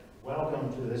there. Welcome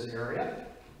to this area.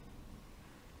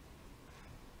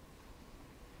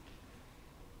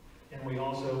 And we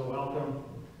also welcome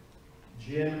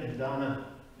Jim and Donna,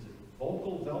 is it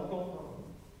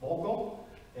Volkel?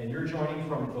 And you're joining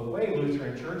from the Way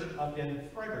Lutheran Church up in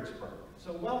Fredericksburg.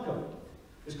 So welcome.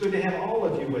 It's good to have all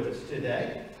of you with us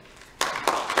today.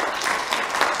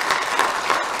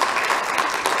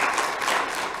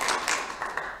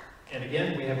 And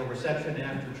again, we have a reception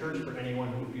after church for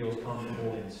anyone who feels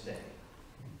comfortable in staying.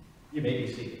 You may be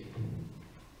seated.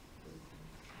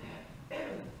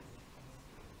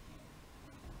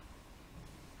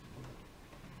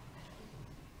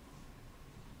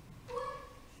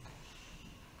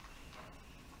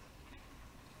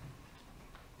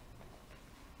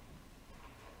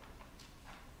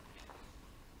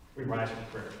 We rise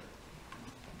for prayer.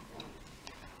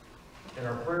 In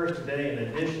our prayers today, in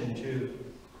addition to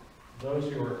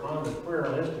those who are on the prayer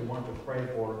list, we want to pray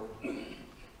for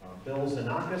Bill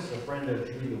Zanakis, a friend of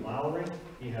Judy Lowry.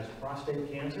 He has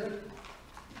prostate cancer.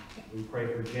 We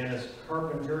pray for Janice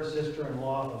Carpenter,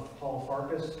 sister-in-law of Paul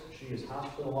Farkas. She is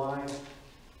hospitalized.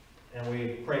 And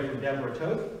we pray for Deborah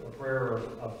Toth, a prayer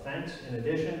of thanks. In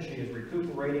addition, she is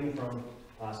recuperating from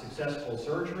successful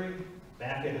surgery,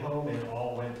 back at home, and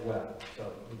all went well.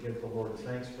 So we give the Lord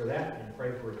thanks for that and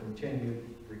pray for a continued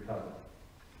recovery.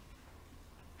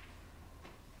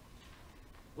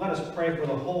 Let us pray for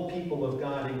the whole people of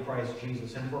God in Christ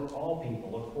Jesus and for all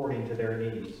people according to their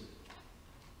needs.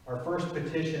 Our first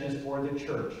petition is for the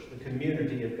church, the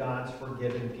community of God's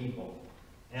forgiven people,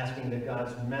 asking that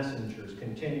God's messengers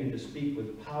continue to speak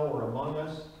with power among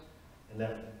us and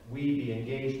that we be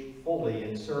engaged fully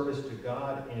in service to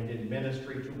God and in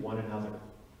ministry to one another.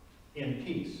 In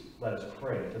peace, let us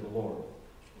pray to the Lord.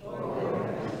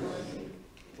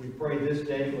 We pray this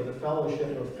day for the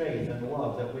fellowship of faith and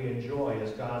love that we enjoy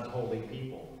as God's holy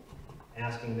people,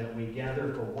 asking that we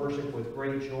gather for worship with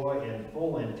great joy and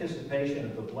full anticipation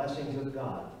of the blessings of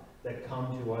God that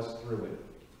come to us through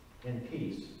it. In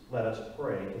peace, let us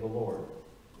pray to the Lord.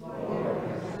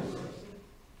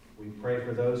 We pray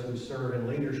for those who serve in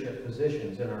leadership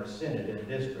positions in our synod and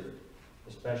district,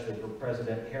 especially for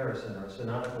President Harrison, our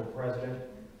synodical president,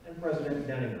 and President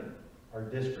Denninger, our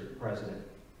district president,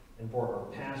 and for our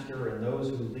pastor and those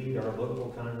who lead our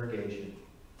local congregation,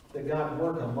 that God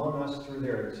work among us through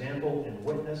their example and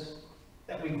witness,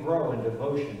 that we grow in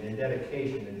devotion and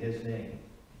dedication in his name.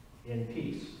 In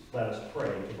peace, let us pray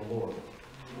to the Lord.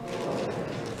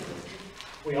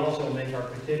 We also make our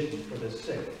petitions for the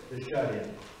sick, the shut-in,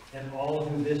 and all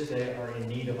who this day are in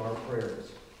need of our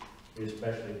prayers. We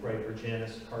especially pray for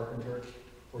Janice Carpenter,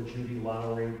 for Judy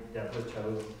Lowry, Deborah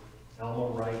Toth,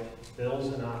 Alma Wright, Bill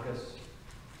Zanakis,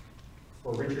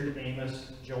 for Richard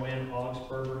Amos, Joanne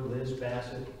Augsburger, Liz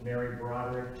Bassett, Mary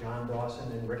Broderick, John Dawson,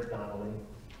 and Rick Donnelly,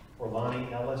 for Lonnie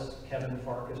Ellis, Kevin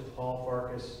Farkas, Paul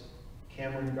Farkas,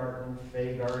 Cameron Garton,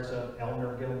 Faye Garza,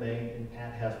 Elmer Gilmay, and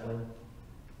Pat Heflin,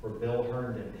 for Bill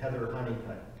Herndon, Heather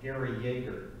Honeycutt, Gary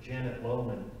Yeager, Janet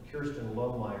Lohman, Kirsten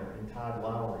Lohmeyer, and Todd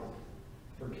Lowry,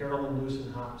 for Carolyn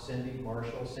Lucenhop, Cindy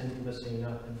Marshall, Cindy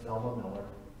Messina, and Thelma Miller,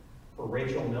 for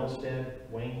Rachel Milstead,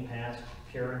 Wayne Past,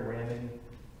 Karen Ramming,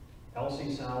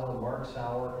 Elsie Sauer, Mark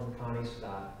Sauer, and Connie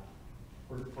Scott,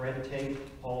 for Fred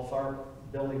Tate, Paul Tharp,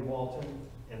 Billy Walton,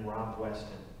 and Rob Weston,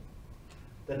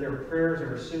 that their prayers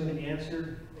are soon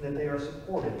answered and that they are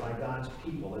supported by God's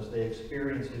people as they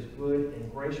experience his good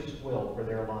and gracious will for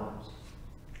their lives.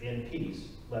 In peace,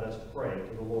 let us pray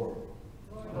to the Lord.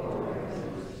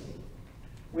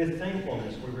 With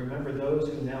thankfulness, we remember those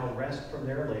who now rest from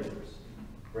their labors.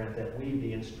 Grant that we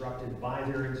be instructed by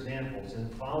their examples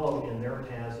and follow in their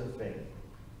paths of faith.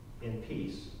 In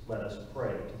peace, let us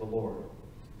pray to the Lord.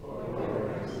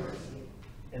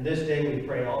 And this day we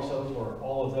pray also for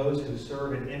all of those who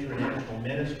serve in international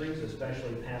ministries,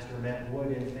 especially Pastor Matt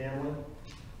Wood and family.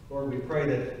 Lord, we pray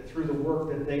that through the work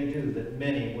that they do, that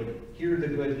many would hear the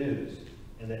good news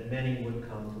and that many would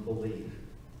come to believe.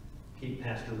 Keep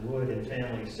Pastor Wood and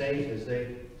family safe as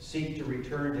they seek to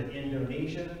return to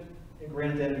Indonesia, and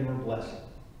grant them your blessing.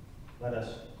 Let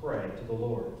us pray to the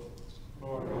Lord.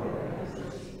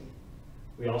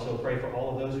 We also pray for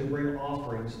all of those who bring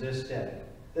offerings this day,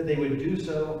 that they would do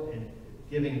so in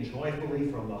giving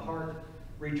joyfully from the heart,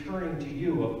 returning to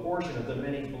you a portion of the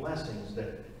many blessings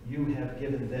that you have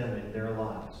given them in their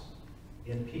lives.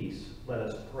 In peace, let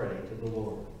us pray to the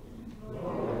Lord.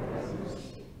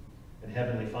 And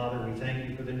Heavenly Father, we thank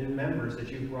you for the new members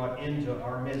that you've brought into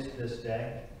our midst this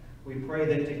day. We pray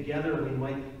that together we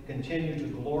might continue to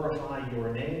glorify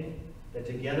your name, that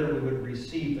together we would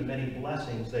receive the many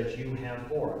blessings that you have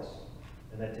for us,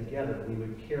 and that together we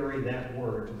would carry that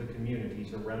word to the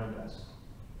communities around us.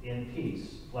 In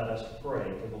peace, let us pray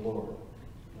to the Lord.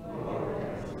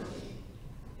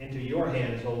 Into your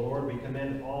hands, O Lord, we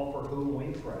commend all for whom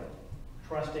we pray,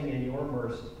 trusting in your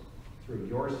mercy, through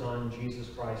your Son, Jesus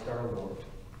Christ our Lord.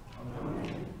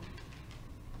 Amen.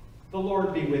 The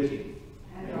Lord be with you.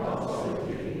 And also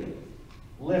with you.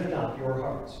 Lift up your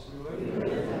hearts. We give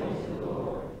thanks to the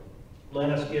Lord. Let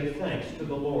us give thanks to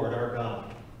the Lord our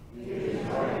God. It is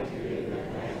right to give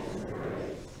him thanks and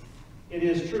praise. It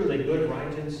is truly good,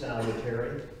 right, and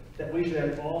salutary that we should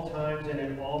at all times and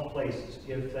in all places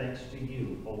give thanks to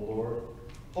you, O Lord,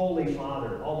 Holy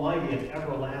Father, almighty and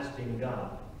everlasting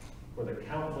God, for the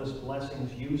countless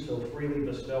blessings you so freely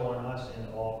bestow on us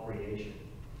and all creation.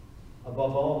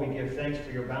 Above all, we give thanks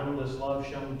for your boundless love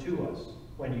shown to us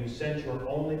when you sent your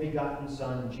only begotten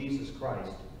Son, Jesus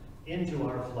Christ, into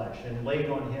our flesh and laid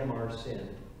on him our sin,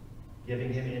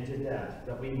 giving him into death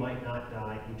that we might not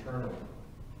die eternally.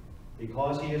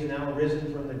 Because he is now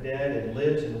risen from the dead and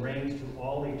lives and reigns to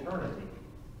all eternity,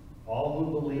 all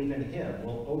who believe in him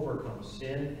will overcome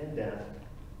sin and death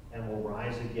and will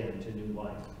rise again to new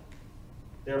life.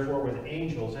 Therefore, with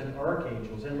angels and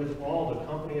archangels and with all the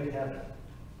company of heaven,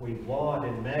 we laud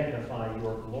and magnify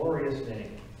your glorious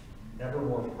name,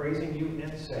 evermore praising you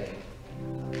and saying,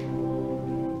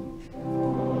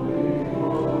 Holy,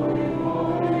 holy,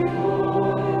 holy,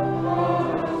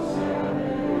 God of heaven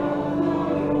and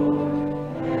earth.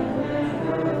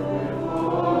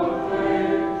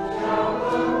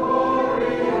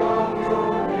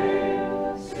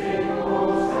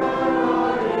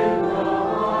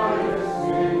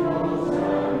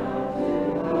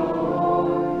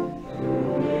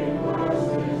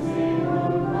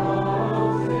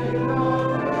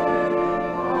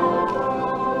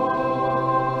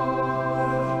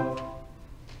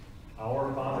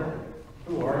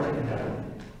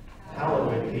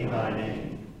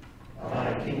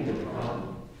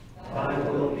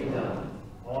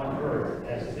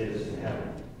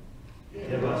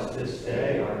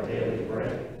 our daily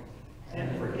bread,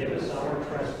 and forgive us our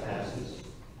trespasses,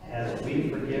 as we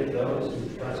forgive those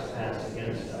who trespass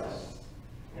against us.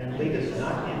 And lead us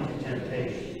not into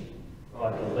temptation,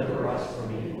 but deliver us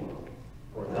from evil.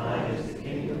 For thine is the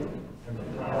kingdom, and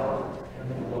the power, and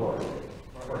the glory,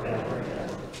 forever and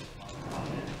ever.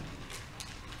 Amen.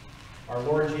 Our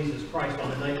Lord Jesus Christ, on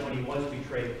the night when he was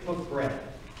betrayed, took bread,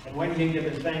 and when he had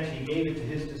given thanks, he gave it to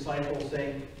his disciples,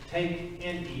 saying, "Take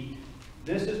and eat.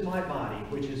 This is my body,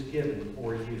 which is given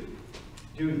for you.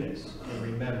 Do this in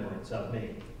remembrance of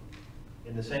me."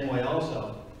 In the same way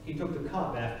also, he took the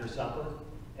cup after supper,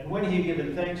 and when he had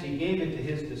given thanks, he gave it to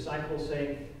his disciples,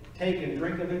 saying, "Take and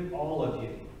drink of it, all of you.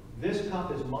 This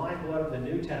cup is my blood of the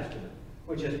New Testament,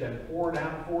 which has been poured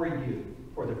out for you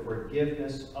for the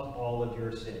forgiveness of all of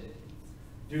your sin.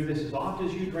 Do this as oft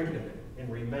as you drink of it in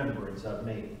remembrance of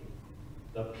me."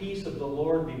 The peace of the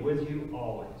Lord be with you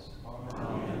always.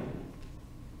 Amen.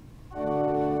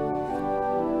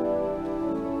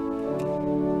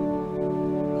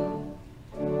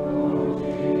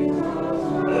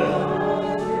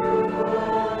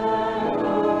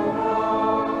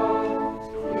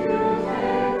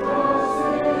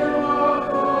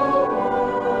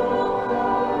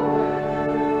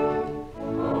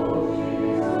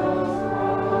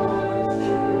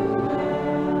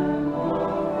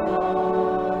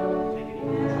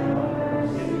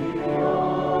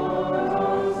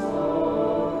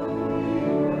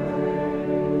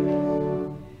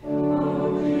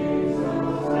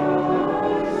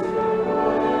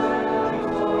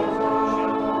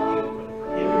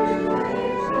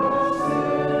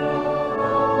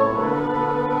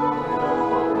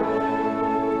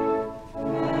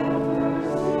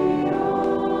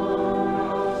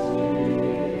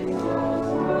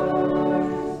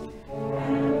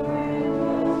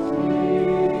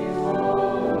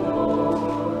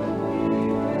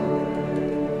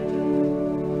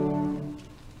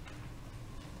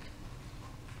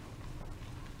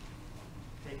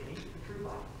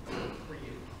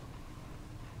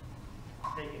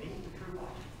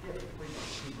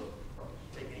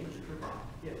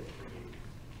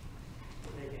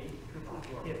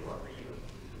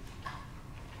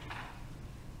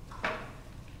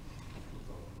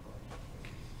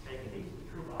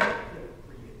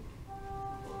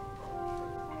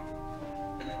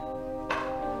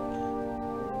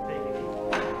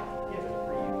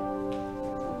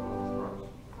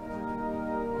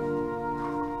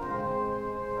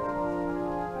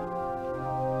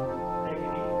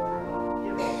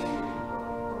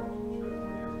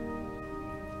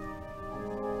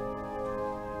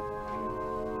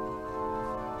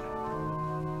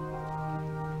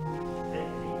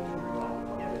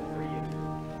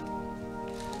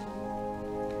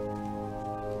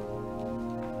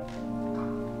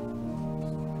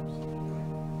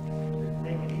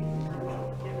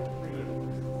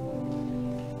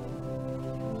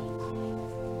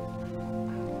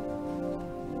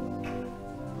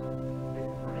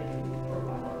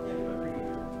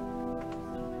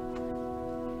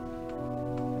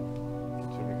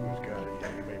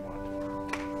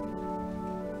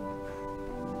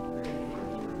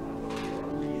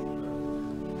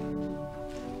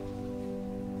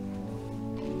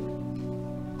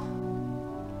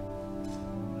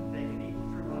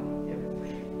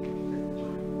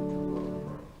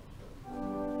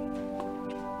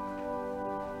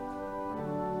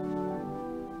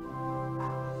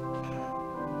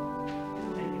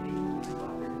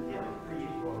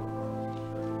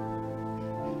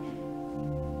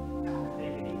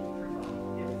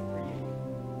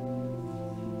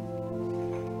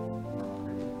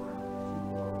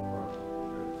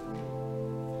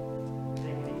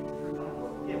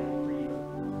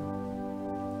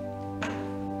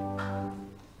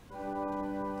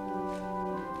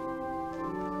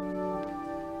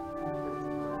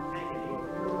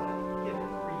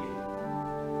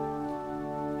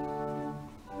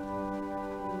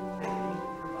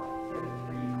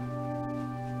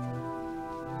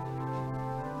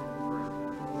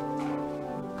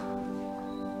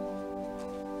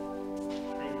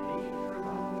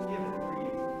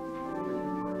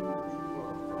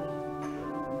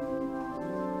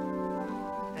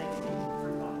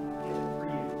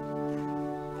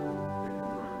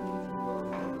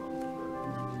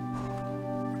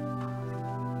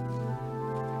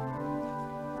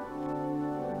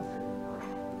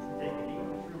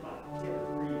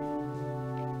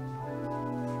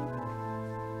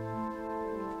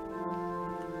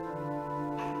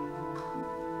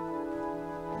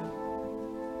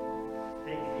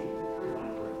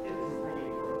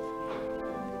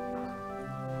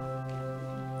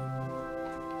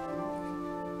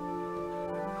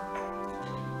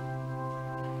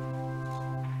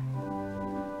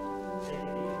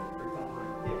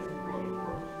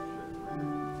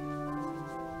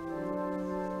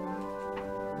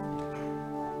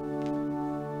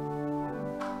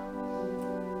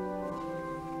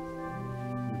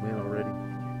 Man already.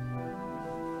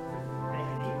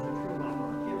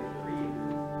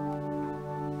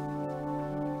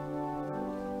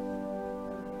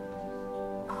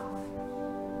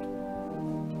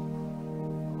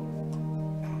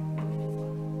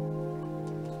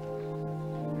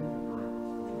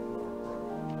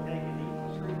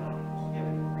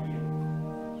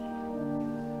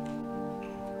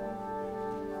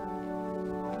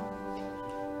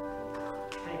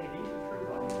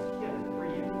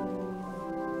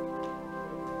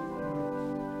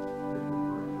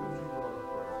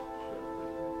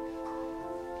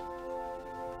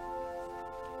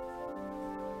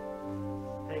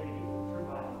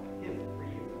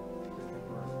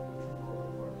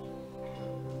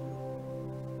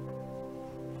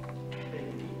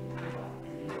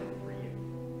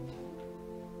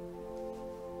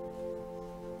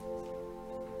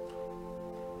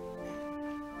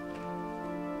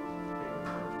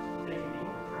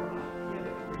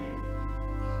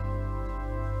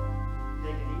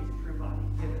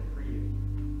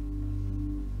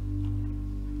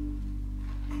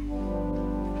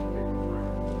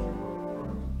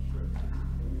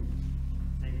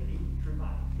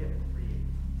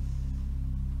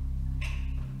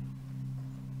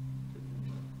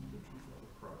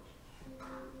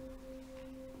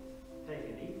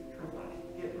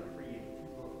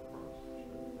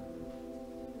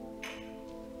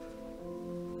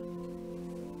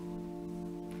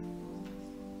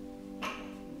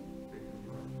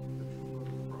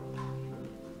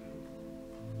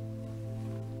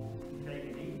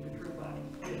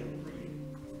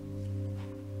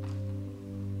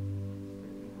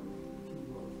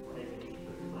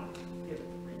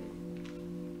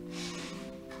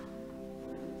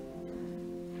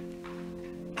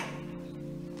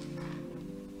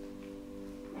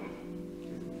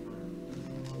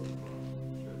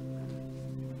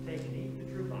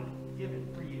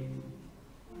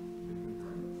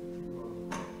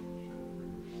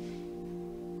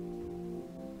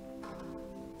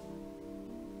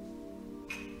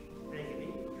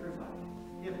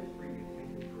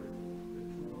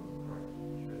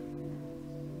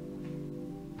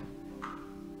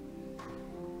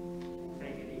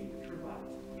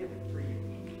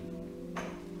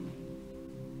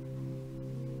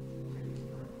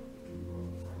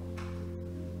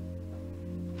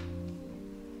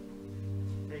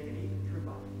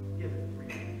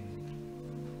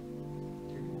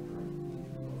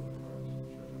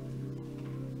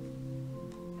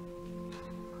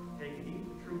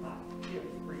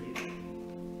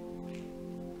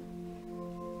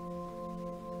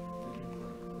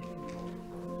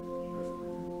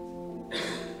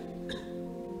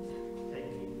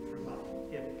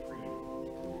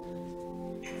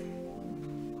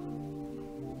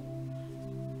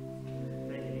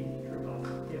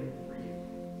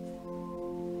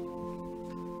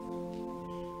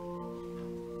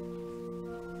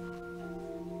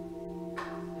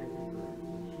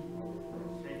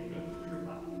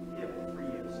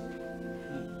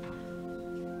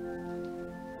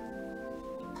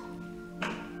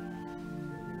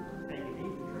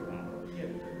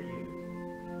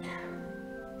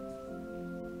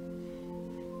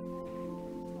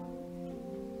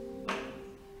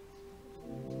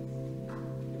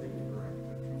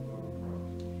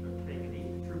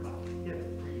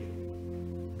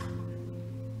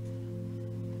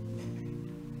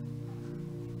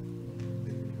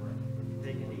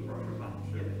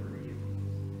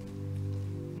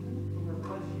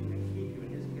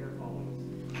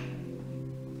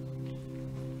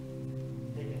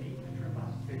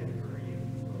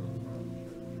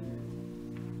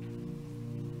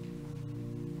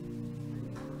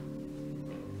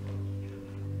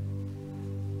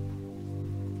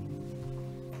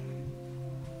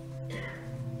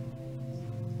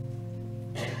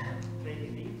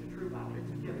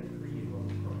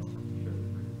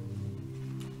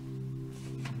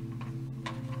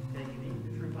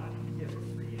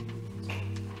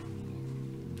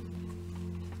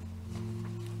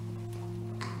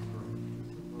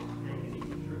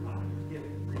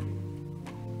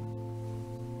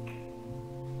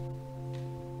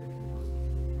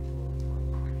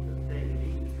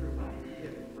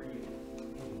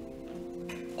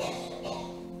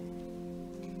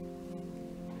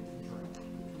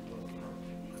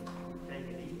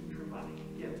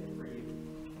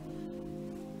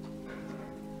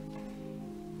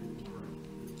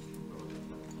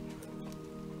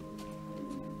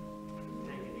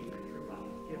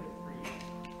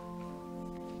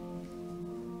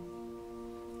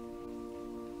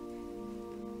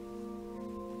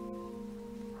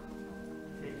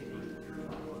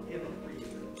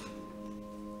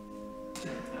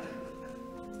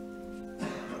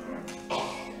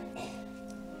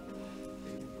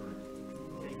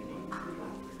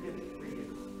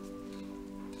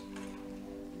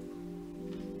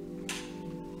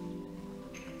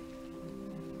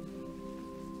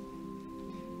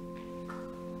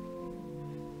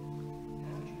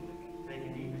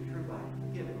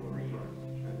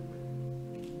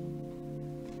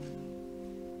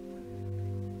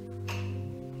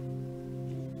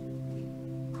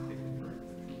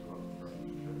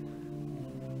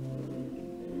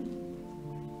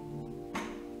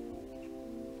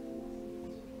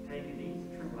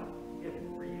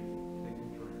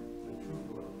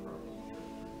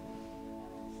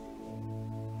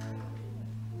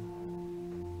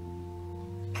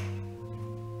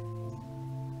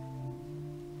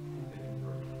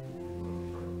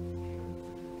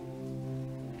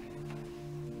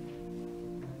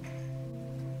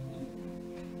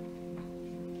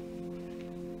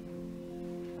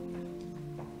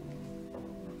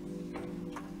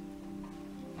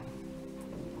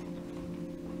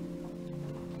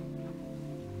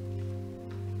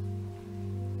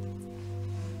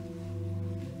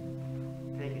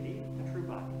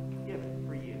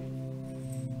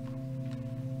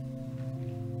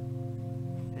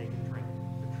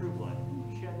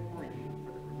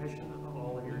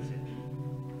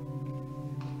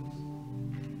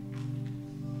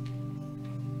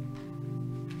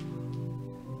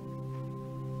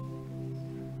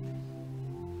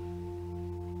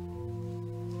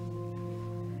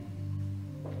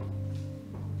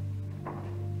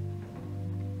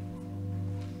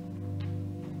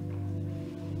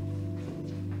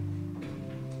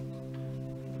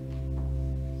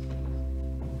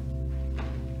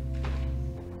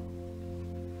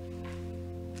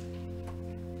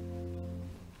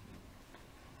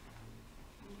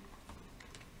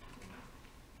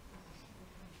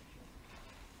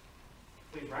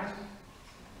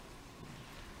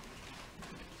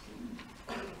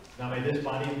 this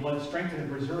body and blood strengthen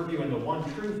and preserve you in the one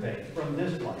true faith from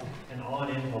this life and on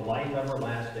into life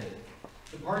everlasting.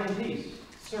 Depart in peace.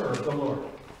 Serve the Lord.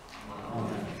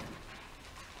 Amen.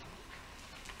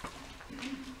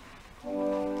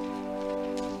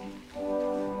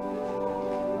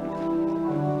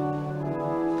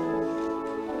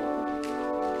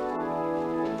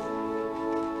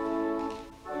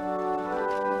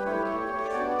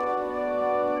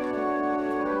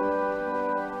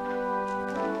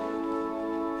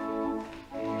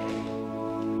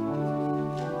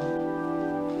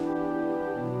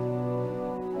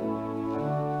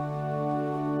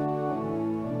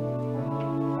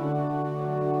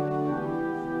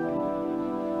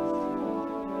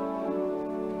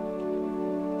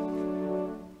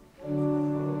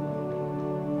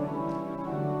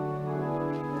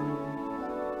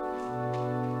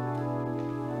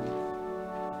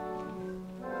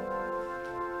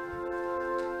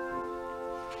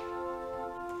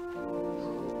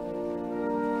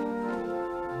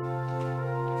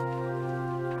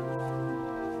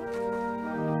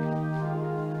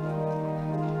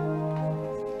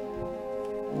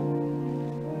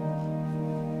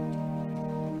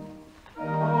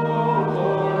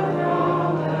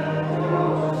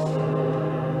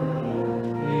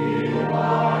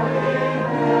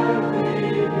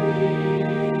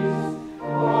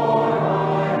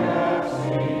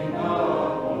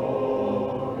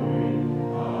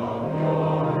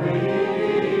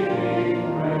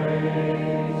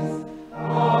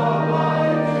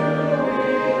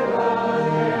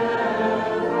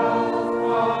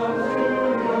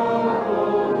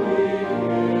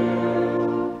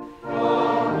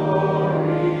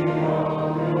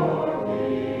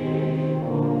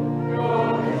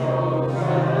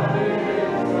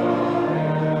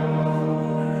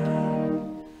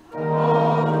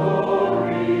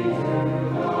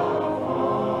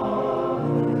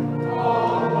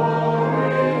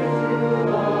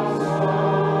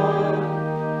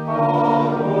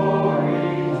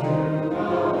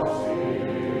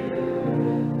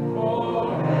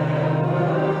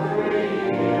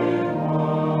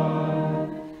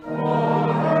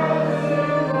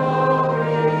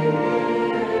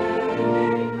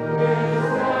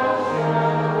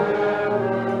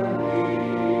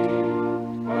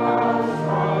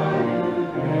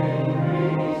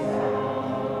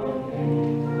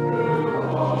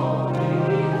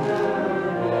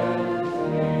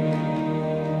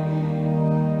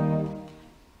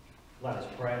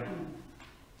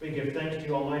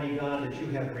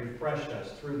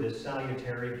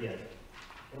 Salutary gift.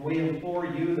 And we implore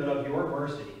you that of your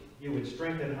mercy you would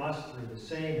strengthen us through the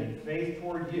same in faith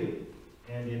toward you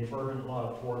and in fervent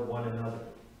love toward one another.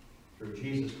 Through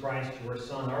Jesus Christ, your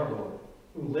Son, our Lord,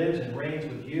 who lives and reigns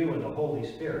with you in the Holy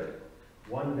Spirit,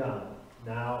 one God,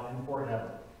 now and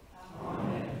forever.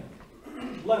 Amen.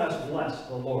 Let us bless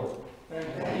the Lord.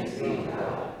 Thanks be to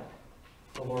God.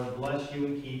 The Lord bless you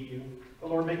and keep you. The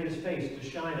Lord make his face to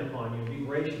shine upon you and be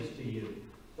gracious to you.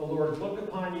 The Lord look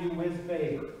upon you with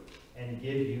favor and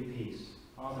give you peace.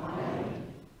 Amen.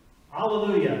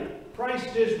 Hallelujah.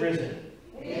 Christ is risen.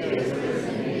 He is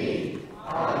risen indeed.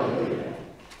 Hallelujah.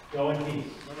 Go in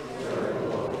peace.